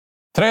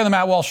Today on the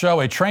Matt Walsh Show,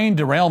 a train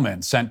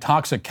derailment sent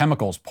toxic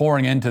chemicals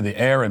pouring into the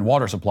air and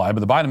water supply, but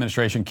the Biden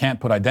administration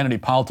can't put identity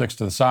politics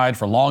to the side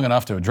for long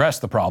enough to address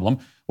the problem.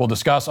 We'll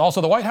discuss.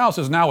 Also, the White House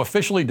is now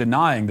officially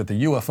denying that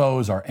the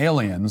UFOs are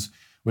aliens,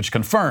 which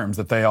confirms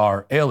that they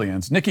are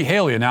aliens. Nikki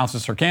Haley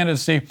announces her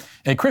candidacy.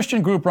 A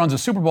Christian group runs a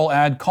Super Bowl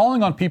ad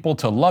calling on people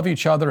to love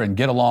each other and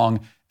get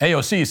along.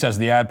 AOC says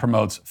the ad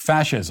promotes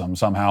fascism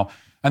somehow.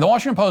 And the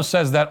Washington Post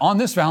says that on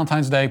this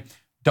Valentine's Day,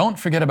 don't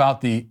forget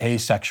about the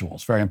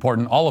asexuals. Very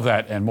important. All of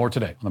that and more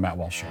today on The Matt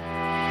Walsh Show.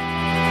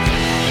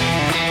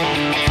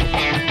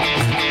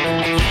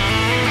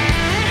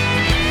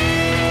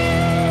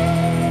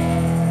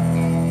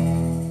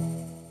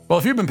 Well,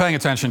 if you've been paying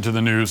attention to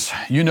the news,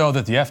 you know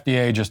that the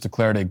FDA just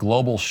declared a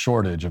global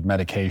shortage of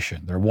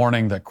medication. They're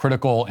warning that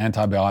critical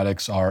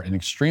antibiotics are in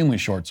extremely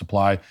short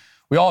supply.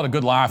 We all had a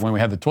good laugh when we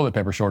had the toilet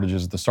paper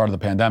shortages at the start of the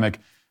pandemic.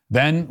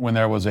 Then, when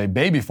there was a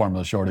baby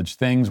formula shortage,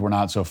 things were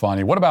not so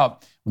funny. What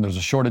about when there's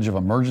a shortage of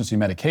emergency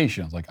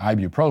medications like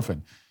ibuprofen?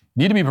 You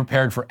need to be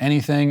prepared for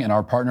anything, and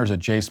our partners at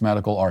Jase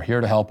Medical are here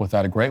to help with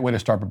that. A great way to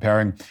start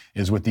preparing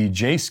is with the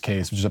Jase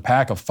case, which is a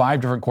pack of 5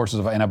 different courses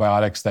of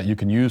antibiotics that you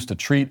can use to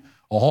treat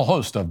a whole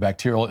host of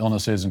bacterial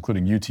illnesses,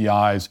 including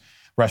UTIs,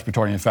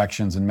 respiratory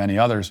infections, and many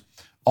others.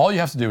 All you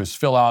have to do is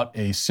fill out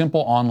a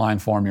simple online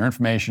form. Your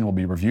information will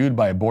be reviewed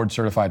by a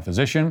board-certified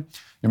physician.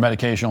 Your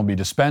medication will be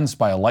dispensed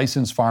by a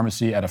licensed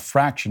pharmacy at a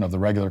fraction of the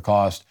regular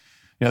cost.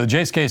 You know, the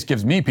Jase case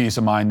gives me peace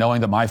of mind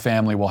knowing that my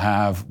family will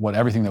have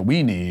everything that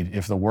we need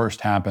if the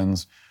worst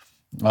happens,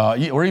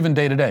 or even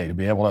day to day, to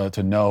be able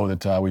to know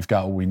that we've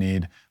got what we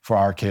need for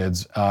our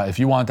kids. If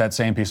you want that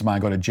same peace of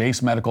mind, go to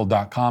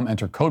jasemedical.com,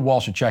 enter code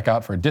Walsh at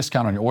checkout for a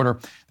discount on your order.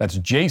 That's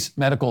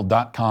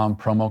jasemedical.com,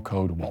 promo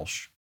code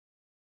Walsh.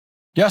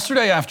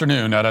 Yesterday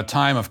afternoon, at a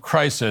time of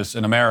crisis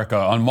in America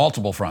on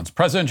multiple fronts,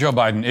 President Joe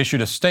Biden issued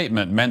a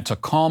statement meant to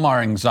calm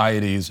our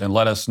anxieties and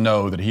let us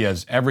know that he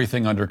has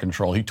everything under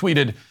control. He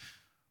tweeted,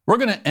 "We're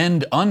going to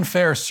end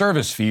unfair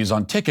service fees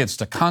on tickets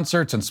to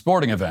concerts and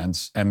sporting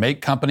events and make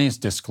companies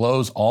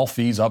disclose all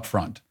fees up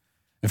front."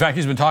 In fact,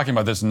 he's been talking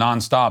about this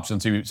nonstop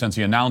since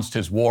he announced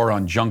his war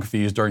on junk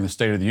fees during the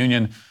State of the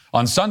Union.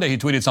 On Sunday, he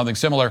tweeted something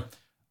similar.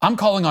 "I'm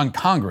calling on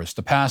Congress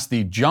to pass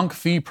the Junk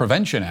Fee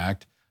Prevention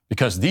Act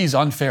because these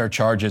unfair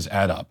charges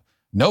add up.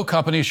 No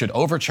company should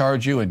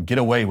overcharge you and get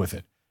away with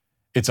it.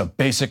 It's a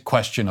basic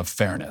question of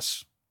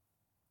fairness."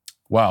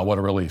 Wow, what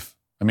a relief.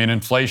 I mean,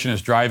 inflation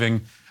is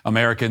driving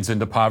Americans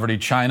into poverty.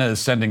 China is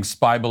sending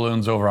spy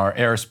balloons over our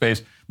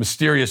airspace.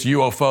 Mysterious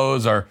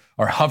UFOs are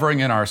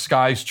hovering in our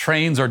skies.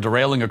 Trains are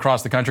derailing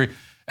across the country.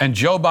 And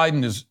Joe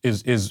Biden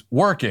is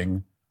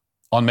working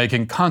on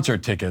making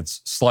concert tickets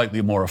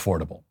slightly more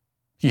affordable.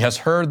 He has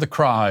heard the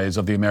cries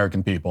of the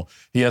American people.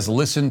 He has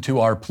listened to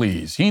our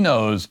pleas. He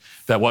knows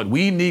that what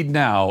we need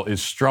now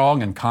is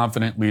strong and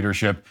confident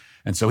leadership.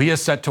 And so he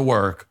has set to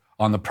work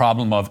on the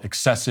problem of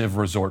excessive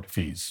resort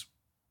fees.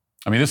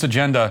 I mean, this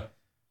agenda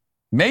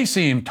may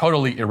seem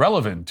totally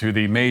irrelevant to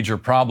the major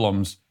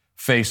problems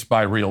faced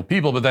by real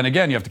people. But then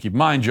again, you have to keep in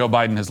mind, Joe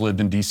Biden has lived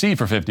in D.C.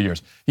 for 50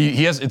 years.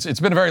 It's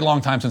been a very long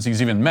time since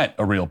he's even met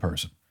a real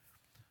person.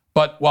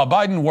 But while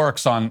Biden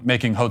works on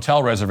making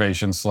hotel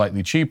reservations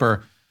slightly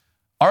cheaper,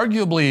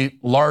 arguably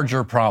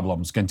larger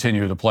problems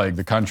continue to plague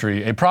the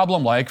country. A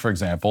problem like, for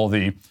example,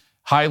 the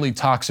highly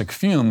toxic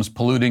fumes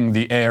polluting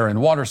the air and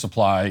water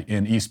supply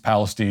in East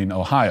Palestine,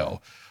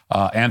 Ohio,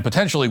 and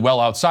potentially well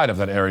outside of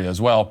that area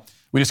as well.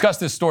 We discussed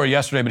this story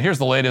yesterday, but here's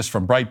the latest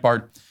from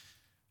Breitbart. It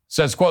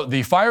says, quote,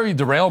 "The fiery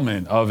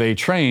derailment of a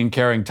train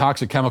carrying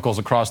toxic chemicals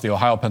across the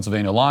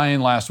Ohio-Pennsylvania line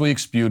last week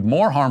spewed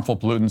more harmful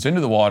pollutants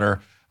into the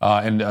water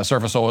and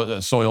surface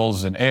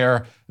soils and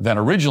air than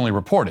originally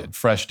reported.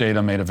 Fresh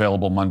data made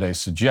available Monday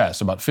suggests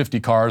about 50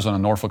 cars on a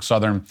Norfolk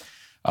Southern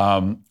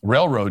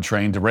railroad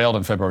train derailed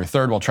on February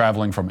 3rd while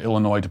traveling from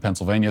Illinois to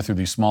Pennsylvania through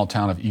the small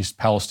town of East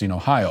Palestine,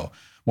 Ohio.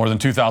 More than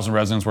 2,000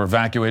 residents were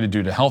evacuated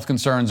due to health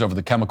concerns over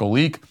the chemical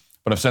leak,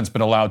 but have since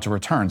been allowed to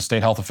return.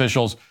 State health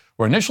officials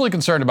were initially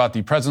concerned about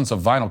the presence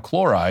of vinyl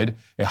chloride,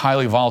 a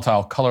highly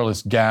volatile,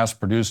 colorless gas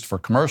produced for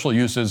commercial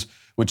uses,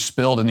 which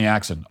spilled in the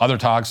accident. Other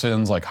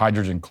toxins, like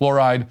hydrogen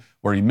chloride,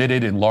 were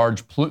emitted in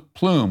large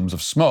plumes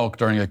of smoke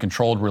during a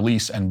controlled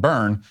release and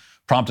burn,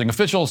 prompting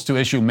officials to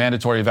issue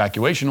mandatory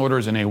evacuation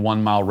orders in a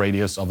 1-mile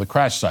radius of the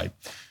crash site.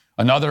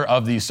 Another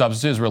of the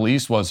substances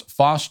released was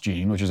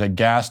phosgene, which is a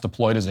gas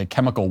deployed as a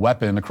chemical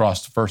weapon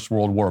across First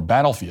World War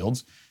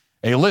battlefields.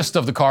 A list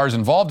of the cars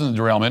involved in the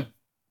derailment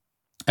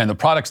and the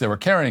products they were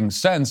carrying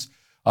since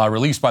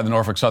released by the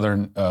Norfolk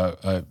Southern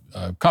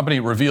company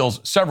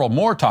reveals several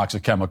more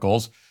toxic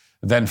chemicals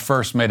than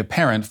first made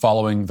apparent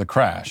following the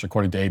crash,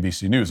 according to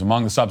ABC News.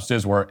 Among the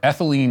substances were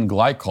ethylene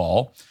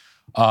glycol,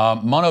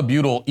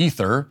 monobutyl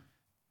ether,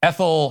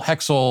 ethyl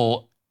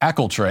hexyl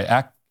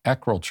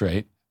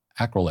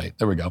acrylate,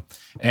 there we go,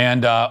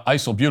 and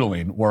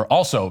isobutylene were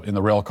also in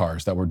the rail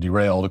cars that were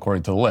derailed,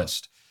 according to the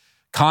list.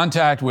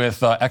 Contact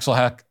with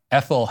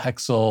ethyl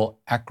hexyl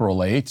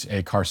acrylate,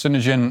 a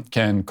carcinogen,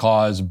 can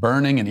cause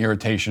burning and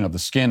irritation of the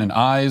skin and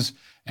eyes,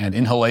 and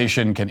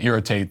inhalation can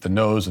irritate the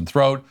nose and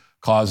throat.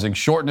 causing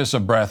shortness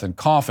of breath and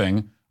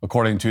coughing,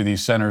 according to the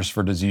Centers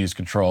for Disease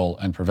Control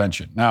and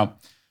Prevention. Now,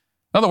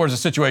 in other words, the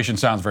situation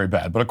sounds very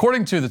bad, but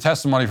according to the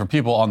testimony from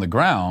people on the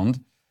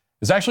ground,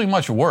 it's actually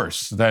much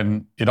worse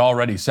than it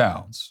already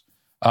sounds.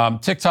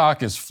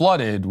 TikTok is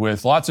flooded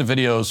with lots of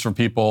videos from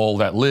people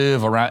that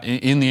live around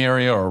in the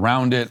area or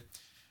around it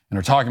and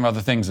are talking about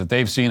the things that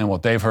they've seen and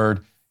what they've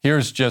heard.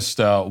 Here's just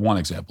one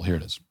example. Here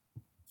it is.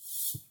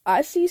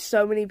 I see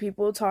so many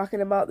people talking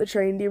about the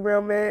train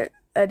derailment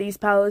at East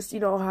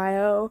Palestine,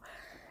 Ohio.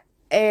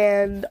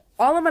 And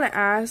all I'm going to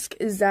ask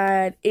is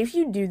that if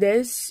you do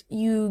this,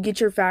 you get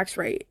your facts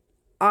right.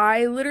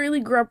 I literally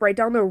grew up right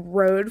down the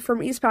road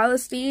from East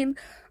Palestine.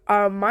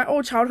 My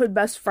old childhood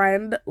best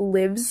friend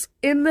lives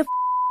in the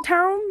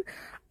town.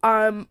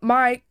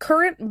 My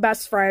current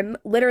best friend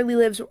literally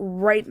lives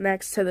right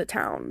next to the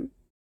town.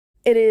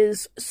 It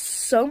is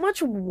so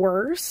much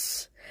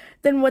worse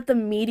than what the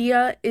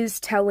media is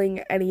telling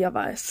any of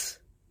us.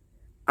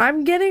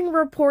 I'm getting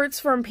reports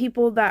from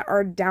people that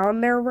are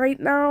down there right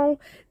now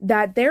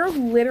that they're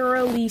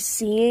literally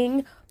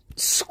seeing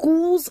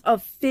schools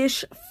of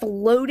fish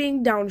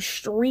floating down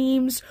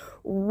streams,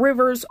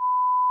 rivers,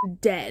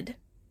 dead.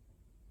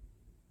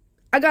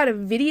 I got a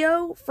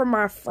video from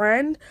my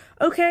friend,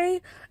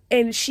 okay?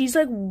 And she's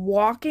like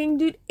walking,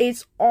 dude.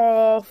 It's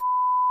all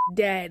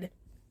dead.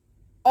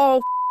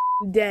 All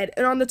dead.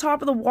 And on the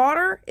top of the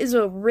water is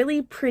a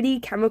really pretty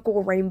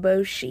chemical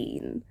rainbow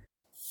sheen.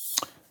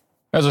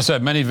 As I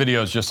said, many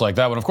videos just like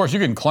that one. Of course, you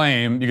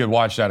could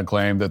watch that and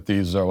claim that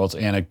these are, well, it's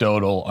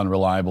anecdotal,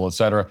 unreliable, et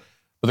cetera.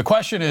 But the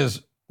question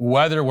is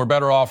whether we're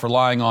better off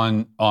relying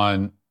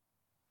on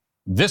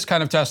this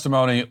kind of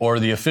testimony or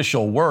the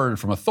official word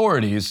from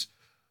authorities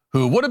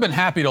who would have been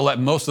happy to let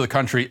most of the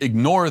country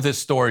ignore this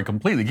story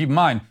completely. Keep in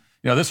mind,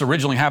 this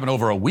originally happened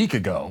over a week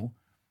ago.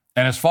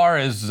 And as far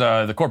as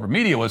the corporate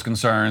media was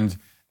concerned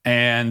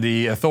and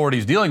the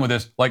authorities dealing with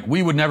this,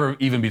 we would never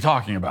even be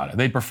talking about it.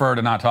 They'd prefer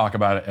to not talk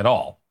about it at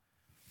all.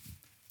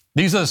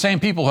 These are the same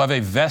people who have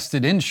a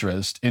vested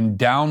interest in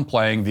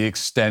downplaying the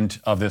extent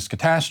of this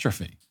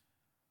catastrophe.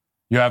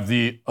 You have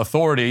the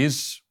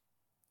authorities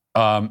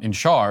in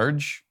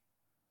charge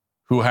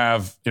who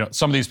have,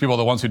 some of these people are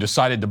the ones who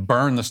decided to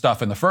burn the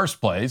stuff in the first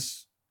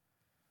place.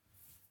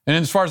 And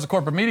as far as the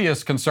corporate media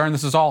is concerned,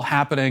 this is all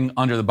happening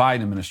under the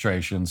Biden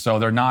administration, so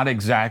they're not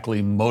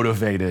exactly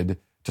motivated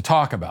to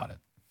talk about it.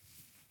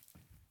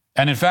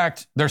 And in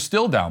fact, they're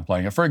still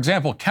downplaying it. For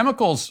example,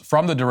 chemicals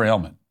from the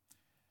derailment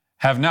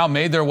have now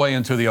made their way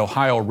into the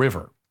Ohio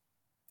River.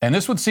 And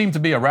this would seem to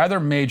be a rather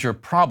major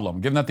problem,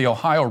 given that the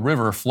Ohio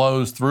River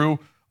flows through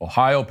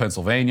Ohio,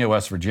 Pennsylvania,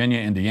 West Virginia,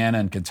 Indiana,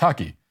 and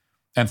Kentucky.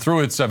 And through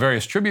its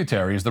various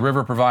tributaries, the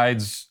river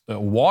provides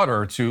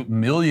water to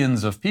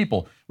millions of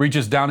people,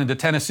 reaches down into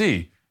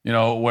Tennessee,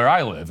 where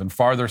I live, and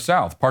farther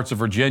south. Parts of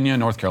Virginia,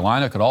 North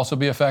Carolina could also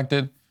be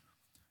affected.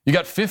 You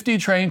got 50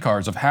 train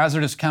cars of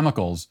hazardous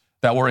chemicals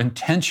that were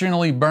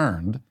intentionally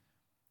burned,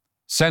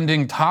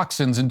 sending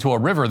toxins into a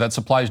river that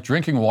supplies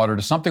drinking water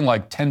to something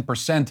like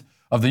 10%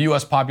 of the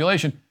U.S.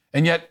 population.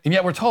 And yet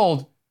we're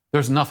told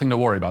there's nothing to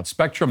worry about.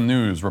 Spectrum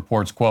News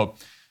reports, quote,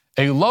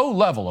 a low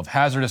level of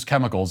hazardous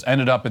chemicals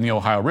ended up in the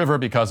Ohio River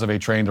because of a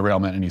train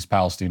derailment in East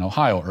Palestine,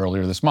 Ohio,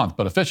 earlier this month.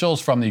 But officials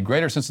from the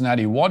Greater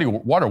Cincinnati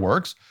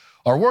Waterworks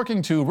are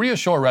working to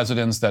reassure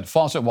residents that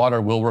faucet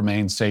water will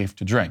remain safe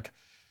to drink.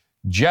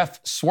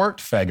 Jeff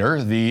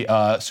Swertfeger,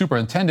 the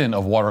superintendent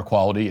of water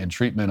quality and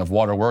treatment of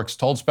waterworks,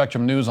 told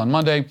Spectrum News on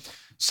Monday,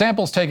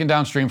 samples taken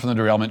downstream from the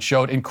derailment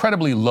showed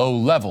incredibly low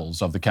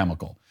levels of the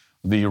chemical.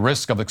 The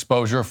risk of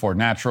exposure for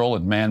natural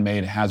and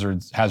man-made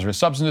hazardous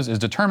substances is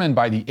determined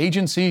by the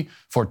Agency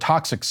for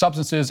Toxic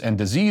Substances and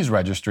Disease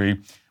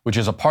Registry, which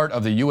is a part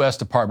of the U.S.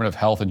 Department of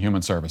Health and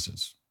Human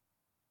Services.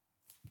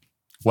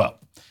 Well,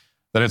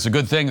 that it's a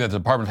good thing that the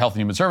Department of Health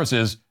and Human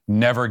Services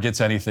never gets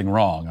anything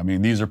wrong. I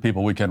mean, these are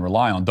people we can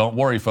rely on. Don't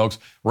worry, folks.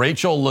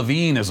 Rachel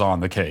Levine is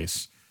on the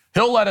case.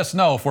 He'll let us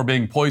know if we're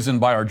being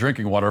poisoned by our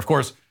drinking water. Of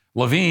course,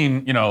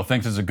 Levine,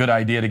 thinks it's a good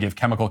idea to give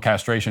chemical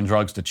castration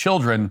drugs to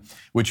children,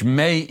 which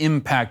may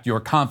impact your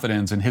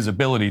confidence in his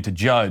ability to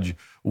judge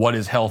what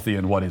is healthy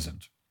and what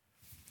isn't.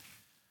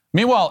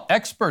 Meanwhile,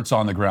 experts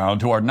on the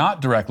ground who are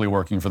not directly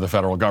working for the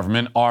federal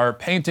government are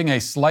painting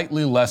a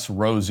slightly less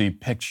rosy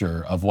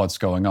picture of what's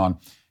going on.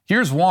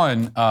 Here's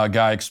one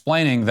guy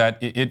explaining that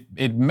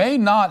it may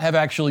not have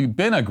actually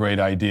been a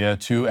great idea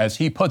to, as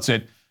he puts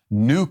it,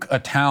 nuke a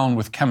town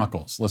with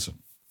chemicals. Listen.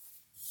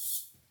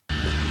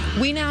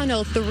 We now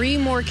know 3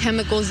 more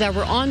chemicals that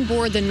were on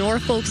board the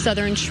Norfolk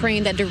Southern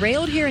train that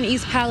derailed here in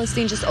East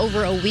Palestine just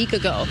over a week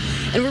ago.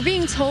 And we're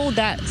being told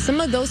that some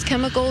of those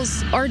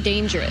chemicals are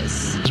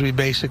dangerous. We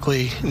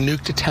basically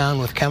nuked a town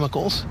with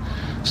chemicals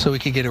so we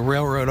could get a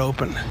railroad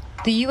open.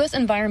 The U.S.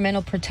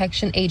 Environmental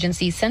Protection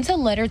Agency sent a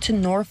letter to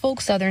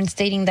Norfolk Southern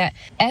stating that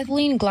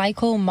ethylene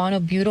glycol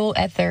monobutyl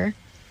ether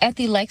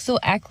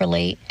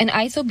ethylexyl-acrylate, and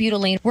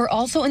isobutylene were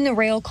also in the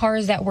rail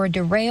cars that were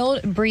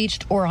derailed,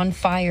 breached, or on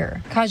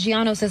fire.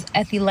 Caggiano says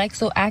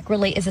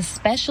ethylexyl-acrylate is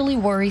especially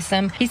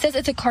worrisome. He says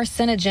it's a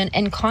carcinogen,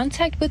 and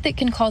contact with it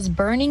can cause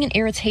burning and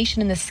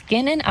irritation in the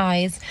skin and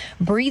eyes.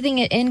 Breathing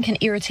it in can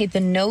irritate the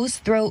nose,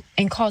 throat,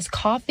 and cause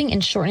coughing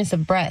and shortness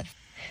of breath.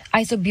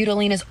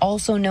 Isobutylene is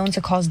also known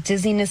to cause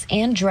dizziness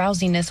and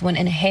drowsiness when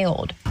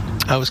inhaled.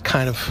 I was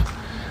kind of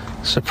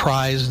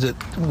surprised that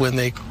when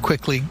they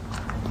quickly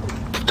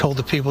told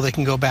the people they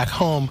can go back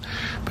home,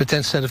 but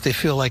then said if they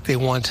feel like they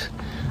want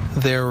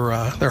their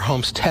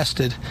homes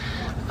tested,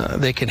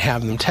 they can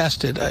have them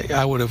tested.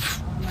 I would have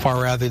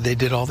far rather they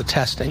did all the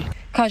testing.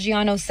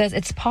 Caggiano says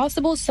it's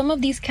possible some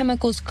of these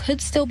chemicals could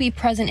still be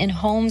present in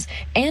homes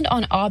and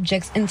on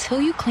objects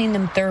until you clean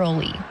them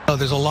thoroughly. So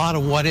there's a lot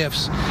of what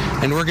ifs,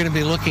 and we're going to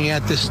be looking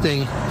at this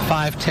thing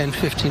 5, 10,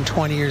 15,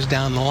 20 years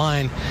down the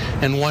line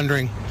and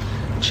wondering,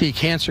 gee,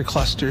 cancer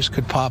clusters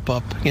could pop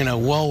up,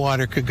 well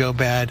water could go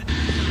bad.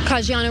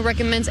 Caggiano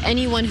recommends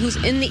anyone who's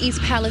in the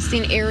East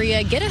Palestine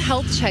area get a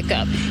health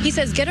checkup. He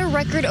says get a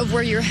record of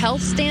where your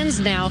health stands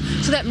now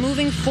so that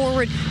moving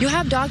forward you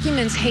have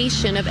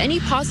documentation of any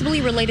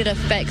possibly related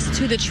effects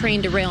to the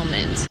train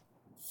derailment.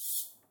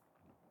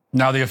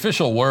 Now, the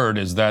official word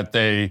is that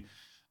they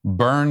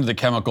burned the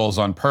chemicals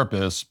on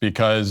purpose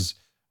because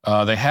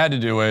they had to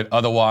do it.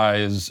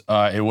 Otherwise,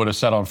 it would have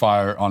set on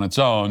fire on its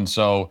own.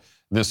 So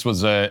this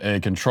was a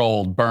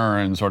controlled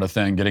burn sort of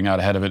thing, getting out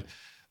ahead of it.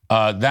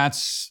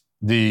 That's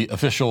the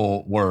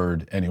official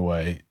word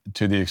anyway,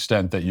 to the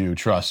extent that you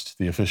trust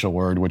the official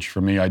word, which for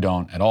me, I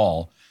don't at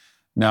all.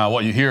 Now,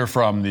 what you hear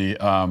from the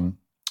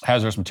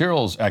hazardous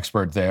materials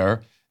expert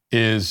there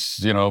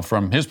is,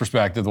 from his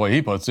perspective, the way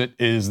he puts it,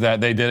 is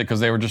that they did it because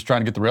they were just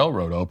trying to get the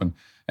railroad open,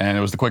 and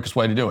it was the quickest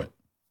way to do it.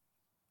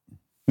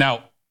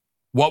 Now,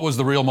 what was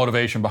the real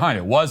motivation behind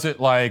it? Was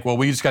it like, well,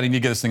 we just need to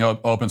get this thing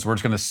open, so we're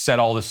just going to set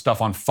all this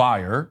stuff on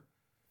fire?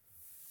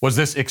 Was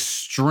this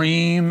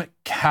extreme,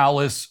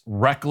 callous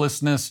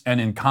recklessness and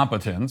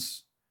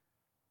incompetence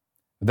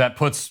that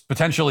puts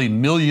potentially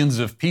millions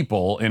of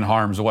people in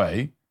harm's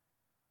way?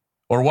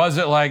 Or was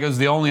it like it was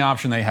the only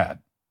option they had?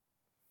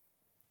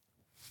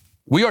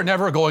 We are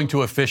never going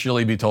to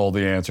officially be told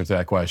the answer to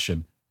that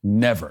question.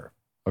 Never.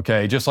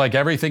 Okay? Just like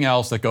everything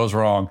else that goes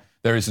wrong,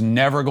 there is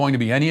never going to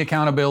be any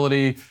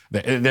accountability.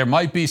 There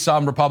might be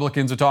some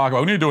Republicans who talk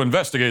about, we need to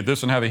investigate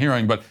this and have a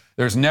hearing, but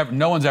there's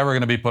no one's ever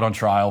going to be put on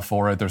trial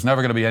for it. There's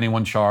never going to be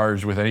anyone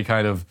charged with any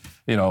kind of,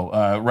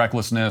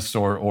 recklessness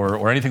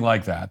or anything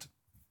like that.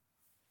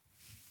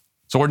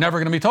 So we're never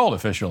going to be told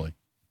officially.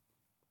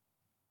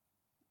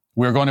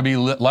 We're going to be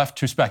left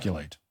to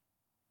speculate.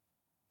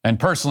 And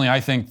personally, I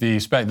think the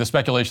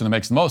speculation that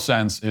makes the most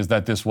sense is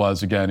that this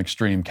was, again,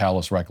 extreme,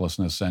 callous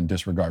recklessness and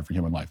disregard for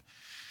human life.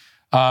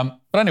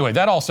 But anyway,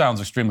 that all sounds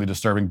extremely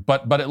disturbing.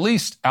 But at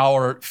least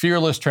our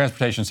fearless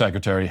transportation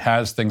secretary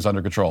has things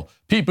under control.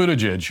 Pete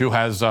Buttigieg, who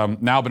has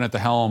now been at the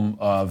helm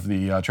of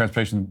the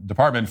transportation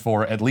department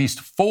for at least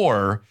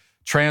 4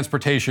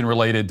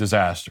 transportation-related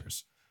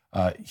disasters.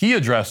 He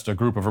addressed a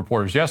group of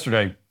reporters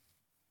yesterday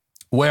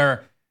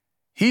where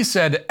he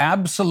said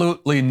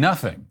absolutely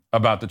nothing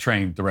about the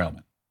train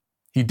derailment.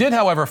 He did,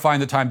 however,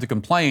 find the time to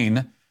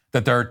complain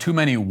that there are too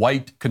many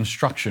white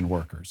construction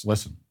workers.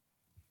 Listen.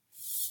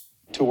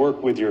 To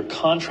work with your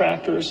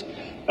contractors,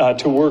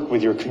 to work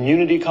with your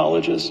community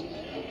colleges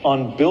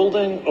on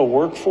building a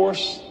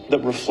workforce that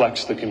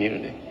reflects the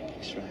community.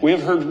 We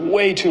have heard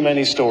way too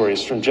many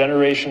stories from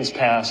generations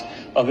past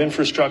of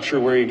infrastructure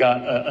where you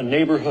got a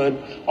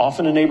neighborhood,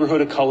 often a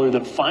neighborhood of color,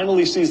 that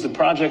finally sees the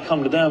project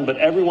come to them, but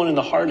everyone in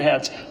the hard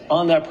hats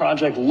on that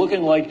project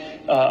looking like,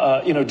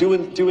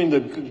 doing the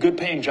good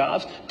paying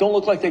jobs, don't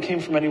look like they came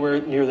from anywhere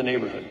near the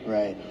neighborhood.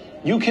 Right.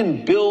 You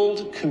can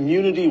build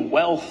community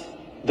wealth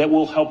that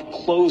will help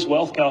close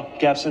wealth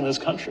gaps in this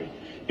country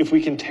if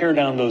we can tear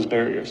down those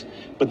barriers.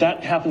 But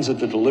that happens at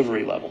the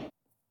delivery level.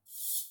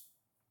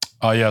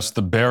 Yes,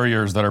 the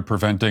barriers that are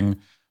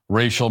preventing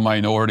racial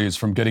minorities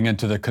from getting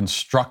into the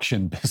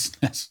construction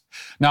business.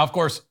 Now, of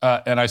course,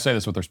 and I say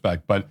this with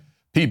respect, but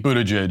Pete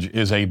Buttigieg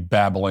is a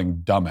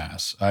babbling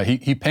dumbass.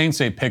 He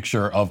paints a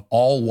picture of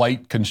all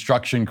white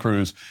construction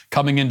crews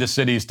coming into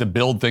cities to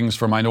build things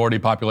for minority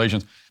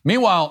populations.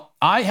 Meanwhile,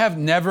 I have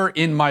never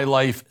in my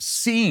life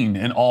seen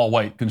an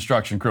all-white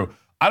construction crew.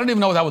 I don't even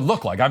know what that would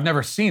look like. I've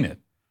never seen it.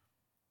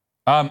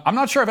 I'm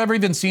not sure I've ever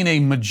even seen a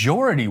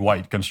majority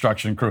white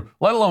construction crew,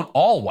 let alone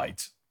all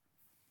white.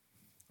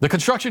 The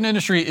construction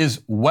industry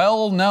is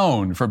well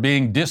known for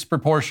being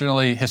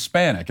disproportionately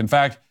Hispanic. In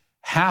fact,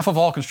 half of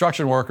all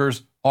construction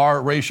workers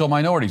are racial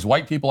minorities.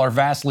 White people are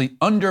vastly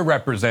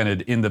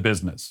underrepresented in the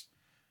business.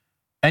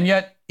 And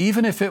yet,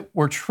 even if it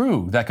were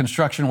true that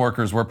construction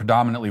workers were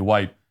predominantly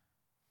white,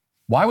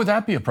 why would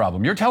that be a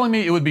problem? You're telling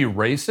me it would be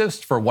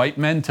racist for white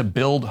men to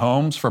build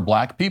homes for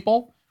black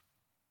people?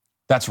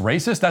 That's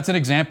racist? That's an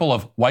example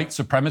of white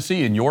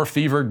supremacy in your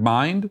fevered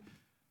mind,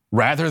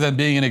 rather than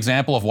being an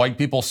example of white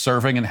people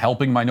serving and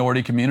helping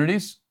minority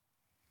communities?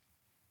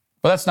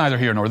 But that's neither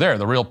here nor there.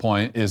 The real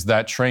point is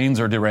that trains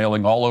are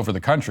derailing all over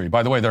the country.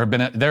 By the way, there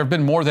have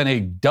been more than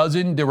a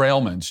dozen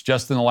derailments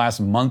just in the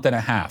last month and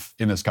a half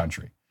in this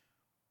country.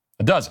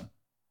 A dozen.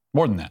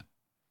 More than that.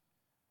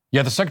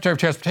 Yet the Secretary of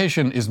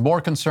Transportation is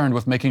more concerned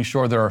with making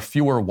sure there are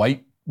fewer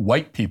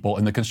white people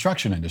in the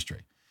construction industry.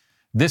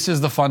 This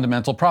is the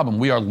fundamental problem.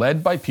 We are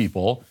led by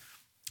people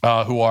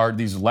who are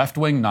these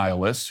left-wing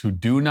nihilists who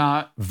do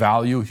not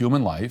value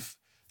human life.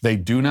 They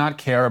do not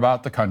care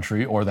about the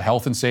country or the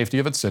health and safety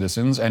of its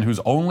citizens, and whose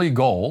only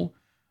goal,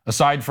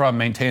 aside from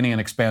maintaining and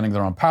expanding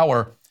their own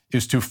power,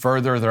 is to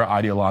further their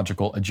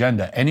ideological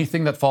agenda.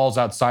 Anything that falls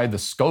outside the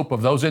scope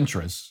of those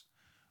interests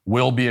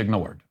will be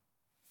ignored.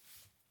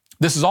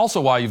 This is also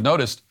why you've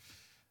noticed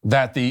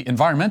that the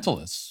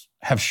environmentalists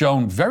have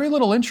shown very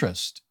little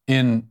interest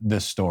in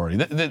this story,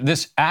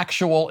 this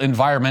actual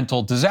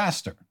environmental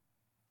disaster.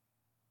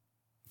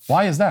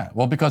 Why is that?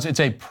 Well, because it's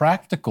a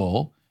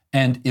practical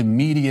and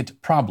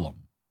immediate problem.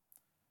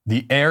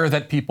 The air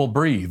that people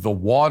breathe, the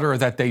water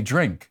that they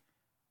drink,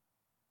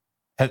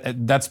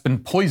 that's been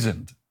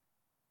poisoned.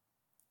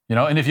 You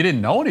know, and if you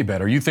didn't know any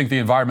better, you think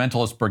the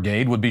environmentalist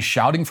brigade would be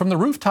shouting from the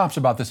rooftops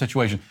about the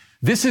situation.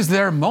 This is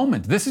their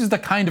moment. This is the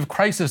kind of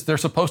crisis they're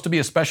supposed to be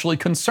especially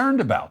concerned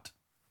about.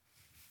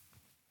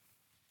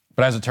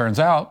 But as it turns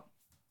out,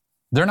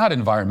 they're not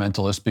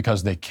environmentalists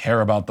because they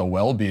care about the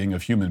well-being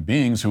of human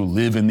beings who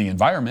live in the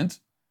environment.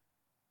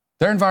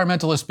 They're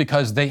environmentalists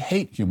because they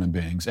hate human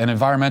beings, and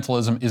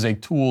environmentalism is a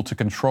tool to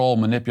control,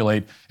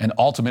 manipulate, and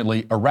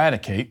ultimately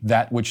eradicate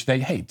that which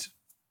they hate.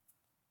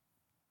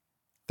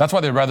 That's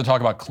why they'd rather talk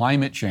about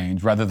climate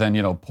change rather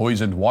than,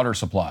 poisoned water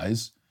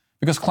supplies,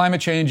 because climate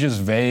change is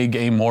vague,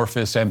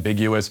 amorphous,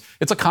 ambiguous.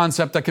 It's a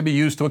concept that can be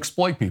used to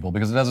exploit people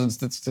because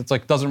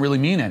it doesn't really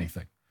mean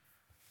anything.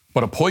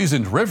 But a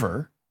poisoned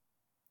river,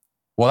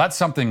 well, that's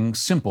something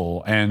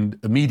simple and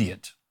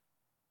immediate.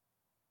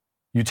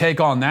 You take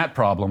on that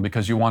problem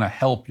because you want to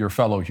help your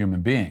fellow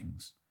human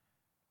beings.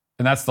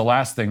 And that's the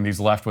last thing these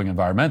left-wing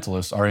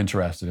environmentalists are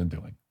interested in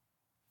doing.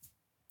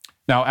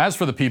 Now, as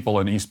for the people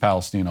in East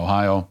Palestine,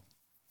 Ohio,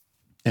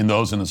 and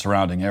those in the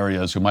surrounding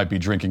areas who might be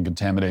drinking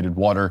contaminated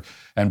water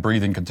and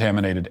breathing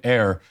contaminated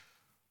air,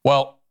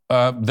 well,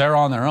 they're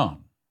on their own.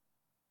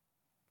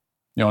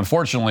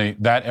 Unfortunately,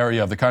 that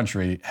area of the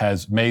country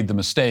has made the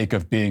mistake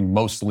of being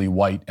mostly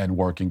white and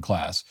working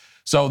class.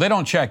 So they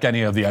don't check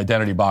any of the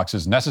identity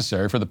boxes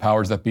necessary for the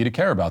powers that be to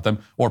care about them,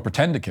 or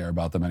pretend to care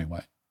about them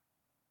anyway.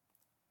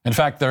 In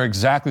fact, they're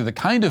exactly the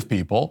kind of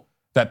people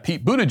that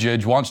Pete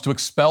Buttigieg wants to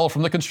expel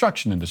from the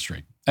construction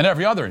industry and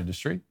every other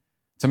industry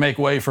to make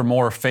way for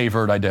more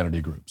favored identity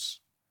groups.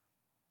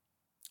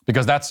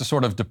 Because that's the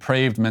sort of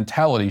depraved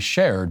mentality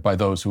shared by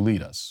those who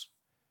lead us.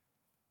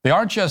 They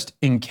aren't just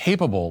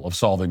incapable of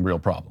solving real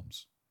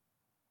problems.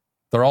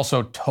 They're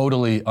also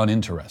totally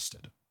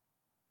uninterested.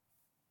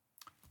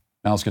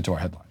 Now let's get to our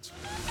headlines.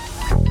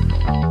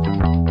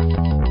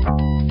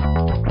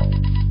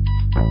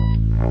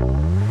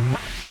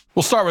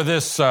 We'll start with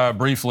this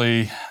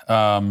briefly,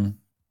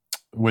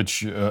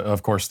 which,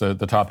 of course, the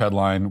top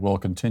headline will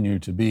continue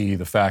to be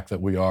the fact that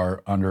we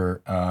are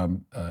under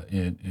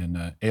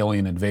in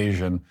alien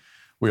invasion.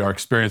 We are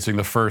experiencing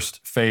the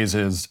first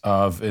phases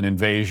of an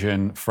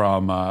invasion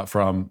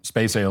from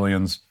space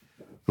aliens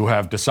who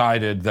have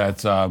decided that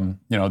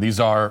these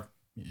are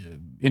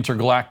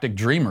intergalactic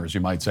dreamers, you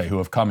might say, who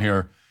have come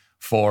here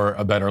for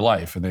a better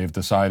life, and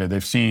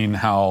they've seen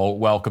how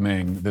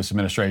welcoming this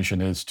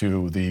administration is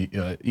to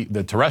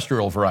the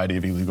terrestrial variety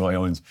of illegal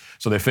aliens.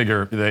 So they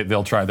figure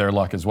they'll try their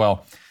luck as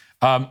well.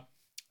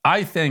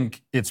 I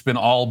think it's been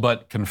all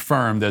but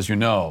confirmed, as you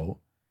know,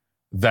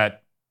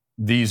 that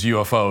these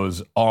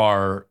UFOs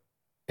are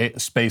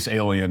space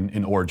alien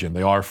in origin.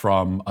 They are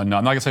from, I'm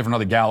not going to say from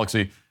another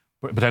galaxy,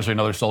 but potentially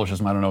another solar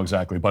system. I don't know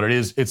exactly, but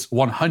it's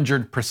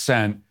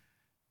 100%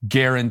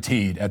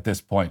 guaranteed at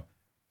this point.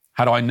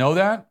 How do I know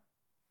that?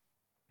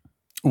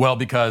 Well,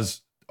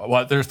 because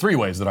there's three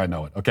ways that I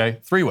know it, okay?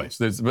 Three ways.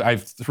 I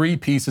have three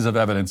pieces of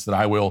evidence that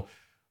I will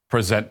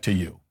present to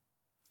you.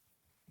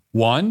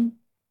 One,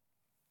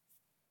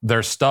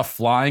 there's stuff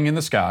flying in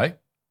the sky.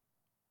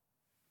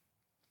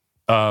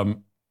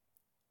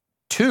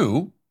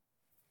 Two,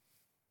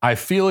 I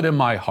feel it in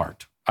my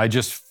heart. I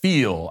just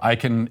feel, I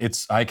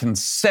can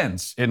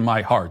sense in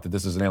my heart that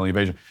this is an alien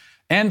invasion.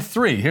 And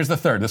three, here's the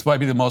third. This might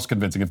be the most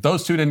convincing. If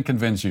those two didn't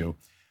convince you,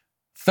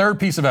 third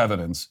piece of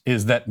evidence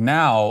is that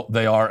now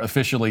they are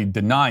officially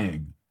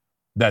denying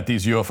that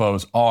these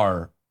UFOs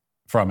are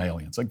from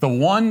aliens. Like the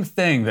one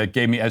thing that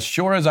gave me, as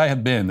sure as I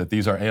have been that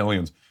these are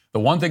aliens, the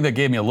one thing that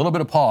gave me a little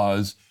bit of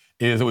pause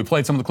is that we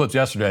played some of the clips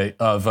yesterday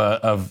of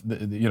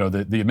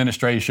the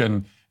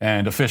administration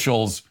and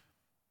officials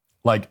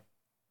like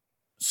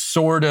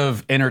sort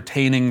of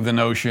entertaining the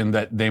notion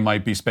that they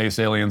might be space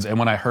aliens. And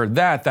when I heard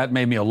that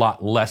made me a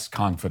lot less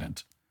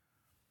confident.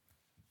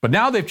 But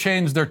now they've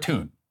changed their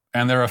tune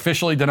and they're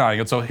officially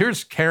denying it. So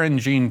here's Karen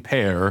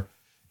Jean-Pierre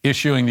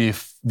issuing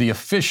the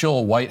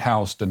official White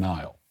House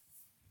denial.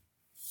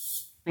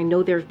 I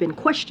know there have been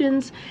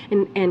questions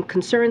and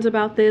concerns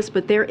about this,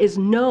 but there is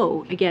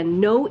no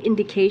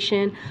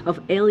indication of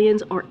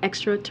aliens or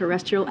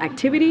extraterrestrial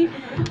activity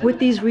with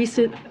these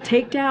recent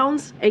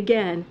takedowns.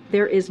 Again,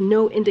 there is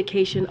no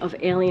indication of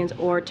aliens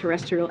or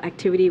terrestrial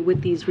activity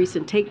with these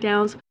recent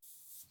takedowns.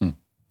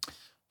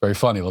 Very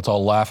funny. Let's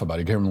all laugh about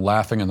it. You hear him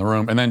laughing in the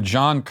room. And then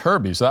John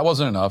Kirby. So that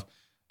wasn't enough.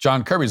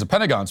 John Kirby is a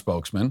Pentagon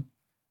spokesman,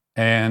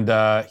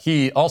 and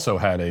he also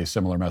had a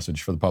similar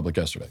message for the public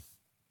yesterday.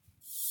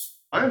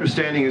 My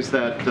understanding is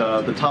that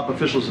the top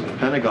officials at the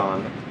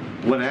Pentagon,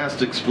 when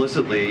asked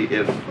explicitly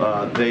if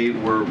they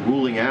were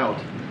ruling out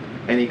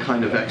any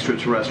kind of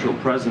extraterrestrial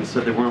presence,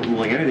 said they weren't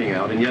ruling anything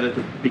out. And yet at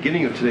the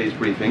beginning of today's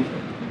briefing,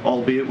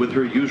 albeit with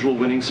her usual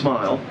winning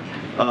smile,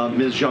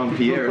 Ms.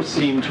 Jean-Pierre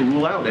seemed to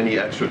rule out any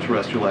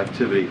extraterrestrial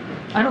activity.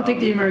 I don't think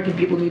the American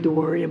people need to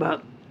worry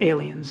about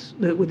aliens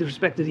with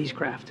respect to these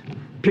craft,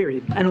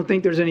 period. I don't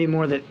think there's any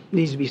more that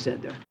needs to be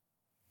said there.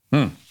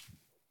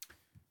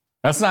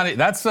 That's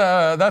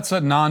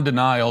a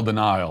non-denial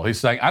denial. He's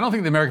saying, I don't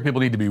think the American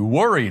people need to be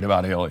worried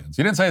about aliens.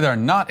 He didn't say they're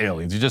not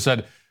aliens. He just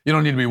said, you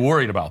don't need to be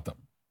worried about them.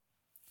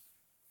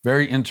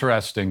 Very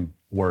interesting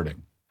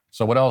wording.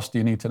 So what else do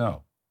you need to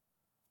know?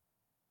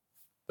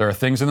 There are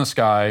things in the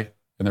sky,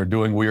 and they're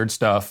doing weird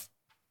stuff.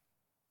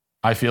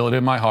 I feel it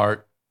in my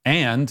heart,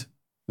 and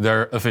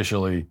they're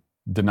officially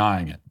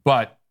denying it,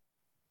 but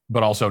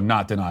also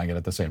not denying it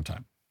at the same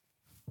time.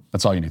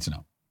 That's all you need to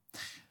know.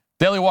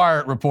 Daily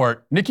Wire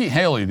report, Nikki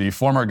Haley, the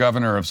former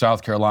governor of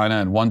South Carolina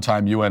and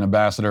one-time UN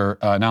ambassador,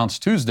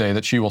 announced Tuesday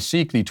that she will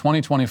seek the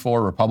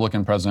 2024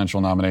 Republican presidential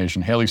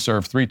nomination. Haley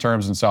served 3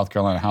 terms in South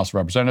Carolina House of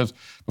Representatives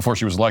before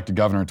she was elected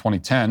governor in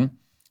 2010,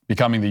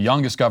 becoming the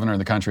youngest governor in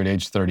the country at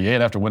age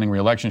 38. After winning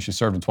re-election, she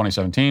served in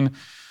 2017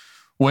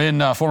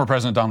 when former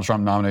President Donald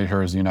Trump nominated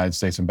her as the United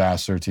States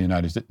ambassador to the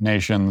United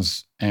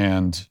Nations.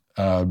 And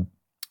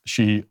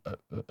she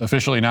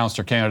officially announced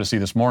her candidacy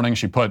this morning.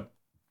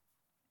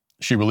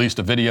 She released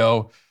a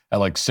video at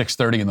like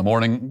 6:30 in the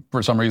morning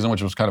for some reason,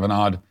 which was kind of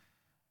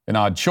an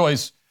odd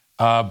choice.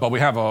 But we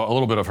have a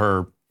little bit of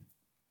her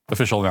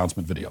official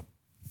announcement video.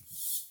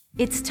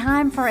 It's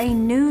time for a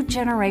new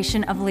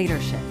generation of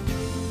leadership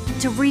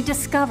to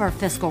rediscover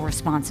fiscal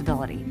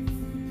responsibility,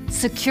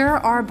 secure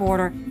our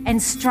border,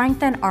 and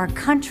strengthen our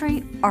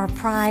country, our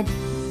pride,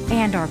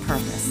 and our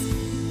purpose.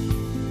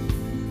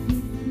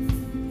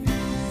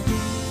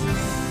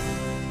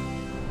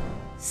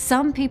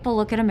 Some people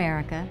look at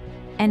America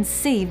and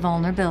see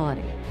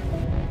vulnerability.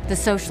 The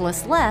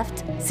socialist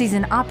left sees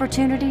an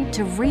opportunity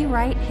to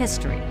rewrite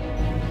history.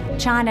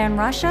 China and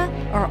Russia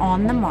are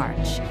on the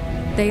march.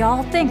 They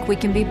all think we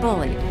can be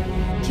bullied,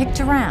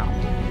 kicked around.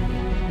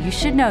 You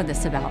should know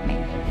this about me.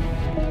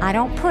 I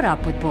don't put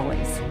up with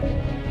bullies.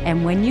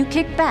 And when you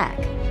kick back,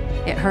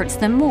 it hurts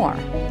them more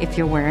if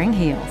you're wearing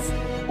heels.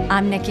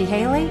 I'm Nikki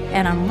Haley,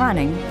 and I'm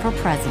running for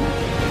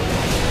president.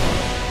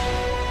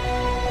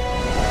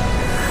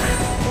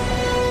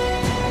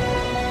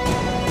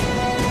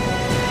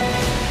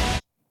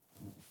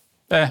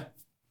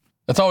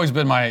 That's always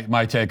been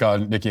my take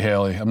on Nikki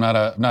Haley. I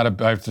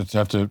have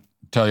to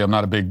tell you, I'm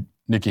not a big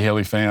Nikki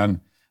Haley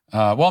fan.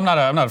 Well, I'm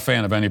not a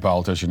fan of any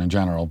politician in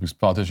general, because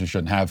politicians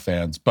shouldn't have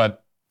fans.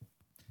 But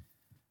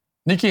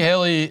Nikki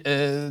Haley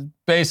is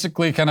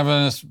basically kind of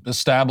an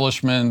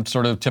establishment,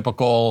 sort of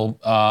typical,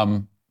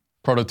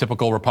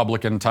 prototypical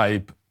Republican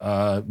type,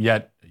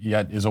 yet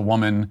is a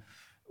woman,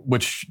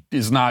 which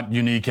is not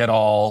unique at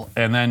all.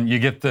 And then you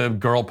get the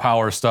girl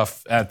power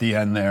stuff at the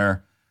end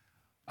there.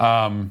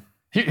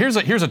 Here's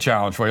a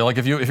challenge for you. Like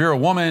if you're a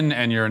woman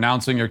and you're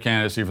announcing your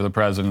candidacy for the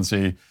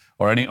presidency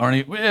or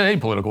any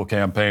political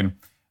campaign,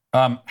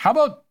 how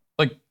about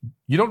like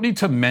you don't need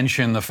to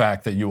mention the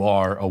fact that you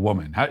are a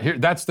woman.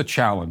 That's the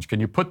challenge. Can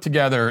you put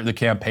together the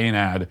campaign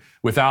ad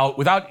without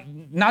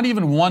not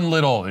even one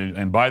little?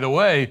 And by the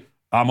way,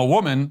 I'm a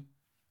woman.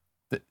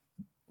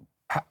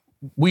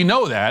 We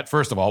know that,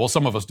 first of all. Well,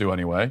 some of us do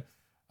anyway.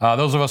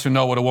 Those of us who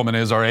know what a woman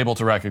is are able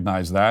to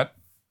recognize that.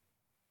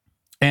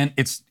 And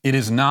it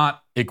is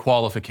not a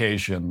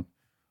qualification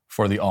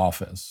for the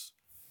office.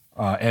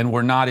 And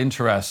we're not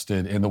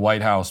interested in the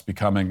White House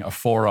becoming a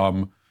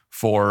forum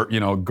for,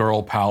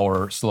 girl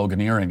power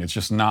sloganeering. It's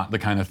just not the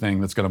kind of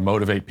thing that's going to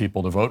motivate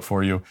people to vote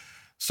for you.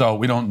 So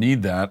we don't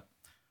need that.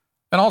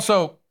 And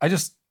also,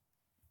 this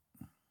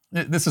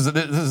is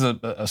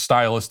a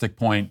stylistic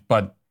point,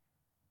 but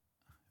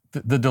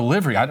the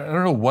delivery, I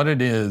don't know what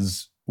it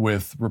is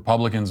with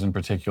Republicans in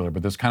particular,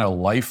 but this kind of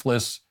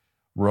lifeless,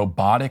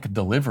 robotic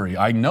delivery.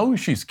 I know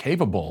she's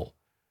capable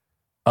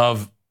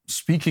of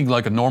speaking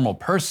like a normal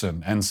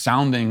person and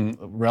sounding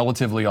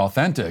relatively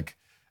authentic,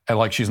 and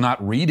like she's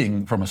not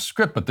reading from a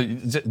script, but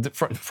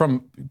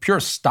from pure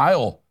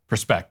style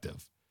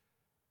perspective,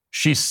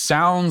 she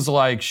sounds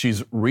like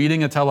she's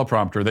reading a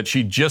teleprompter that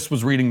she just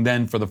was reading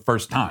then for the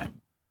first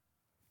time.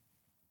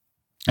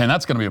 And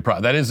that's going to be a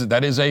problem.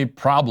 That is a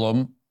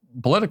problem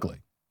politically.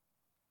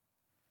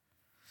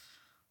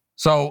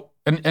 So,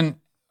 and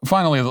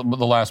finally, the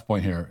last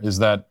point here is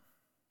that,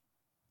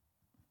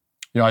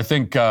 I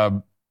think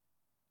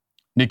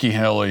Nikki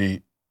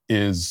Haley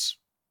is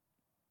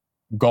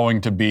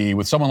going to be,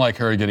 with someone like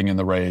her getting in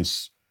the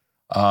race,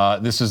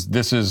 this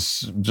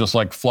is just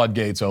like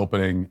floodgates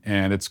opening,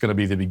 and it's going to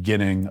be the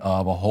beginning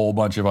of a whole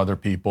bunch of other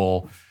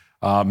people,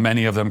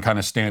 many of them kind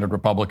of standard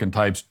Republican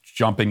types,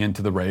 jumping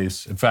into the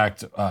race. In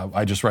fact,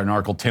 I just read an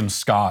article, Tim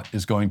Scott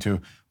is going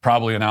to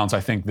probably announce,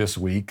 I think, this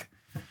week.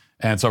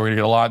 And so we're going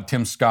to get a lot of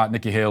Tim Scott,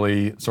 Nikki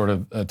Haley sort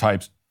of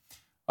types,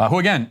 who,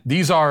 again,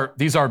 these are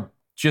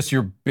just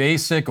your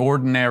basic,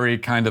 ordinary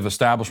kind of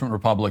establishment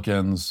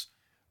Republicans,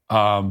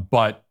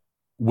 but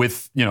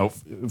with,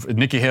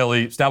 Nikki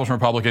Haley,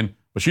 establishment Republican,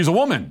 but she's a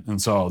woman,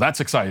 and so that's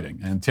exciting.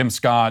 And Tim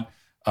Scott,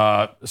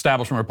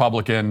 establishment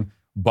Republican,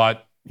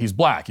 but he's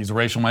black, he's a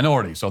racial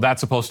minority, so that's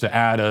supposed to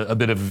add a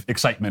bit of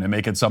excitement and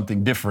make it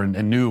something different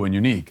and new and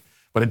unique,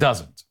 but it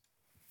doesn't.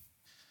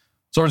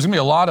 So there's going to be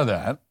a lot of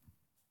that.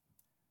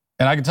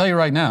 And I can tell you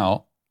right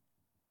now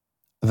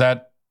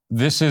that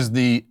this is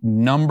the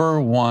number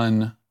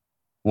one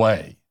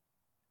way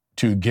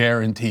to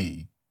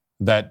guarantee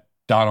that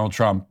Donald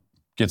Trump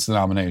gets the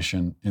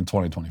nomination in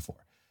 2024.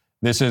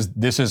 This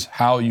is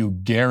how you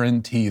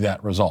guarantee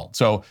that result.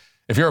 So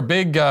if you're a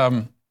big,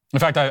 in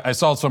fact, I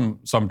saw some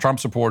Trump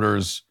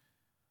supporters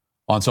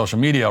on social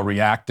media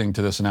reacting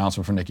to this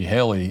announcement from Nikki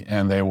Haley,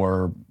 and they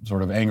were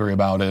sort of angry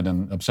about it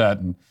and upset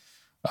and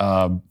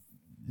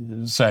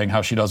saying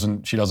how she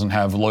doesn't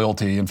have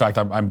loyalty. In fact,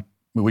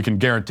 we can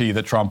guarantee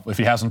that Trump, if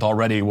he hasn't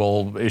already,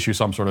 will issue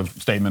some sort of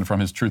statement from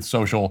his Truth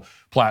Social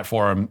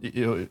platform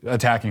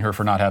attacking her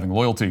for not having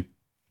loyalty.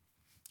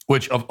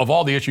 Which, of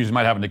all the issues you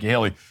might have with Nikki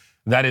Haley,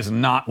 that is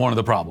not one of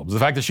the problems. The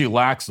fact that she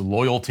lacks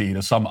loyalty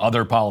to some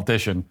other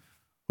politician,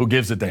 who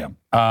gives a damn?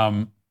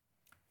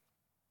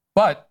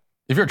 But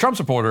if you're a Trump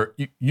supporter,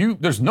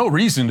 there's no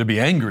reason to be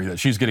angry that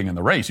she's getting in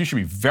the race. You should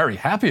be very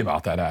happy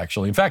about that,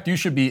 actually. In fact, you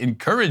should be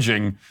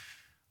encouraging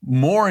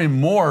more and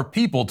more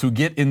people to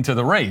get into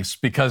the race,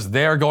 because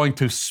they're going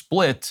to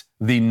split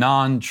the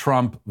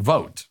non-Trump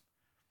vote.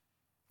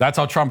 That's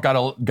how Trump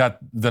got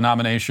the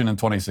nomination in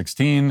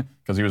 2016,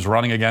 because he was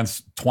running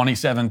against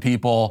 27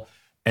 people,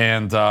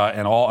 and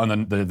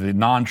the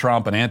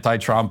non-Trump and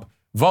anti-Trump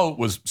vote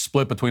was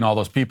split between all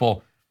those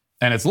people.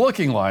 And it's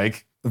looking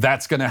like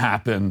that's going to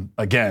happen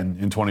again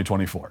in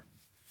 2024.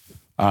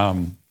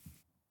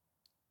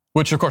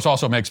 Which, of course,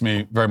 also makes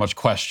me very much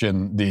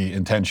question the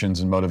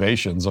intentions and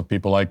motivations of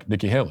people like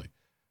Nikki Haley.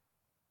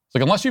 It's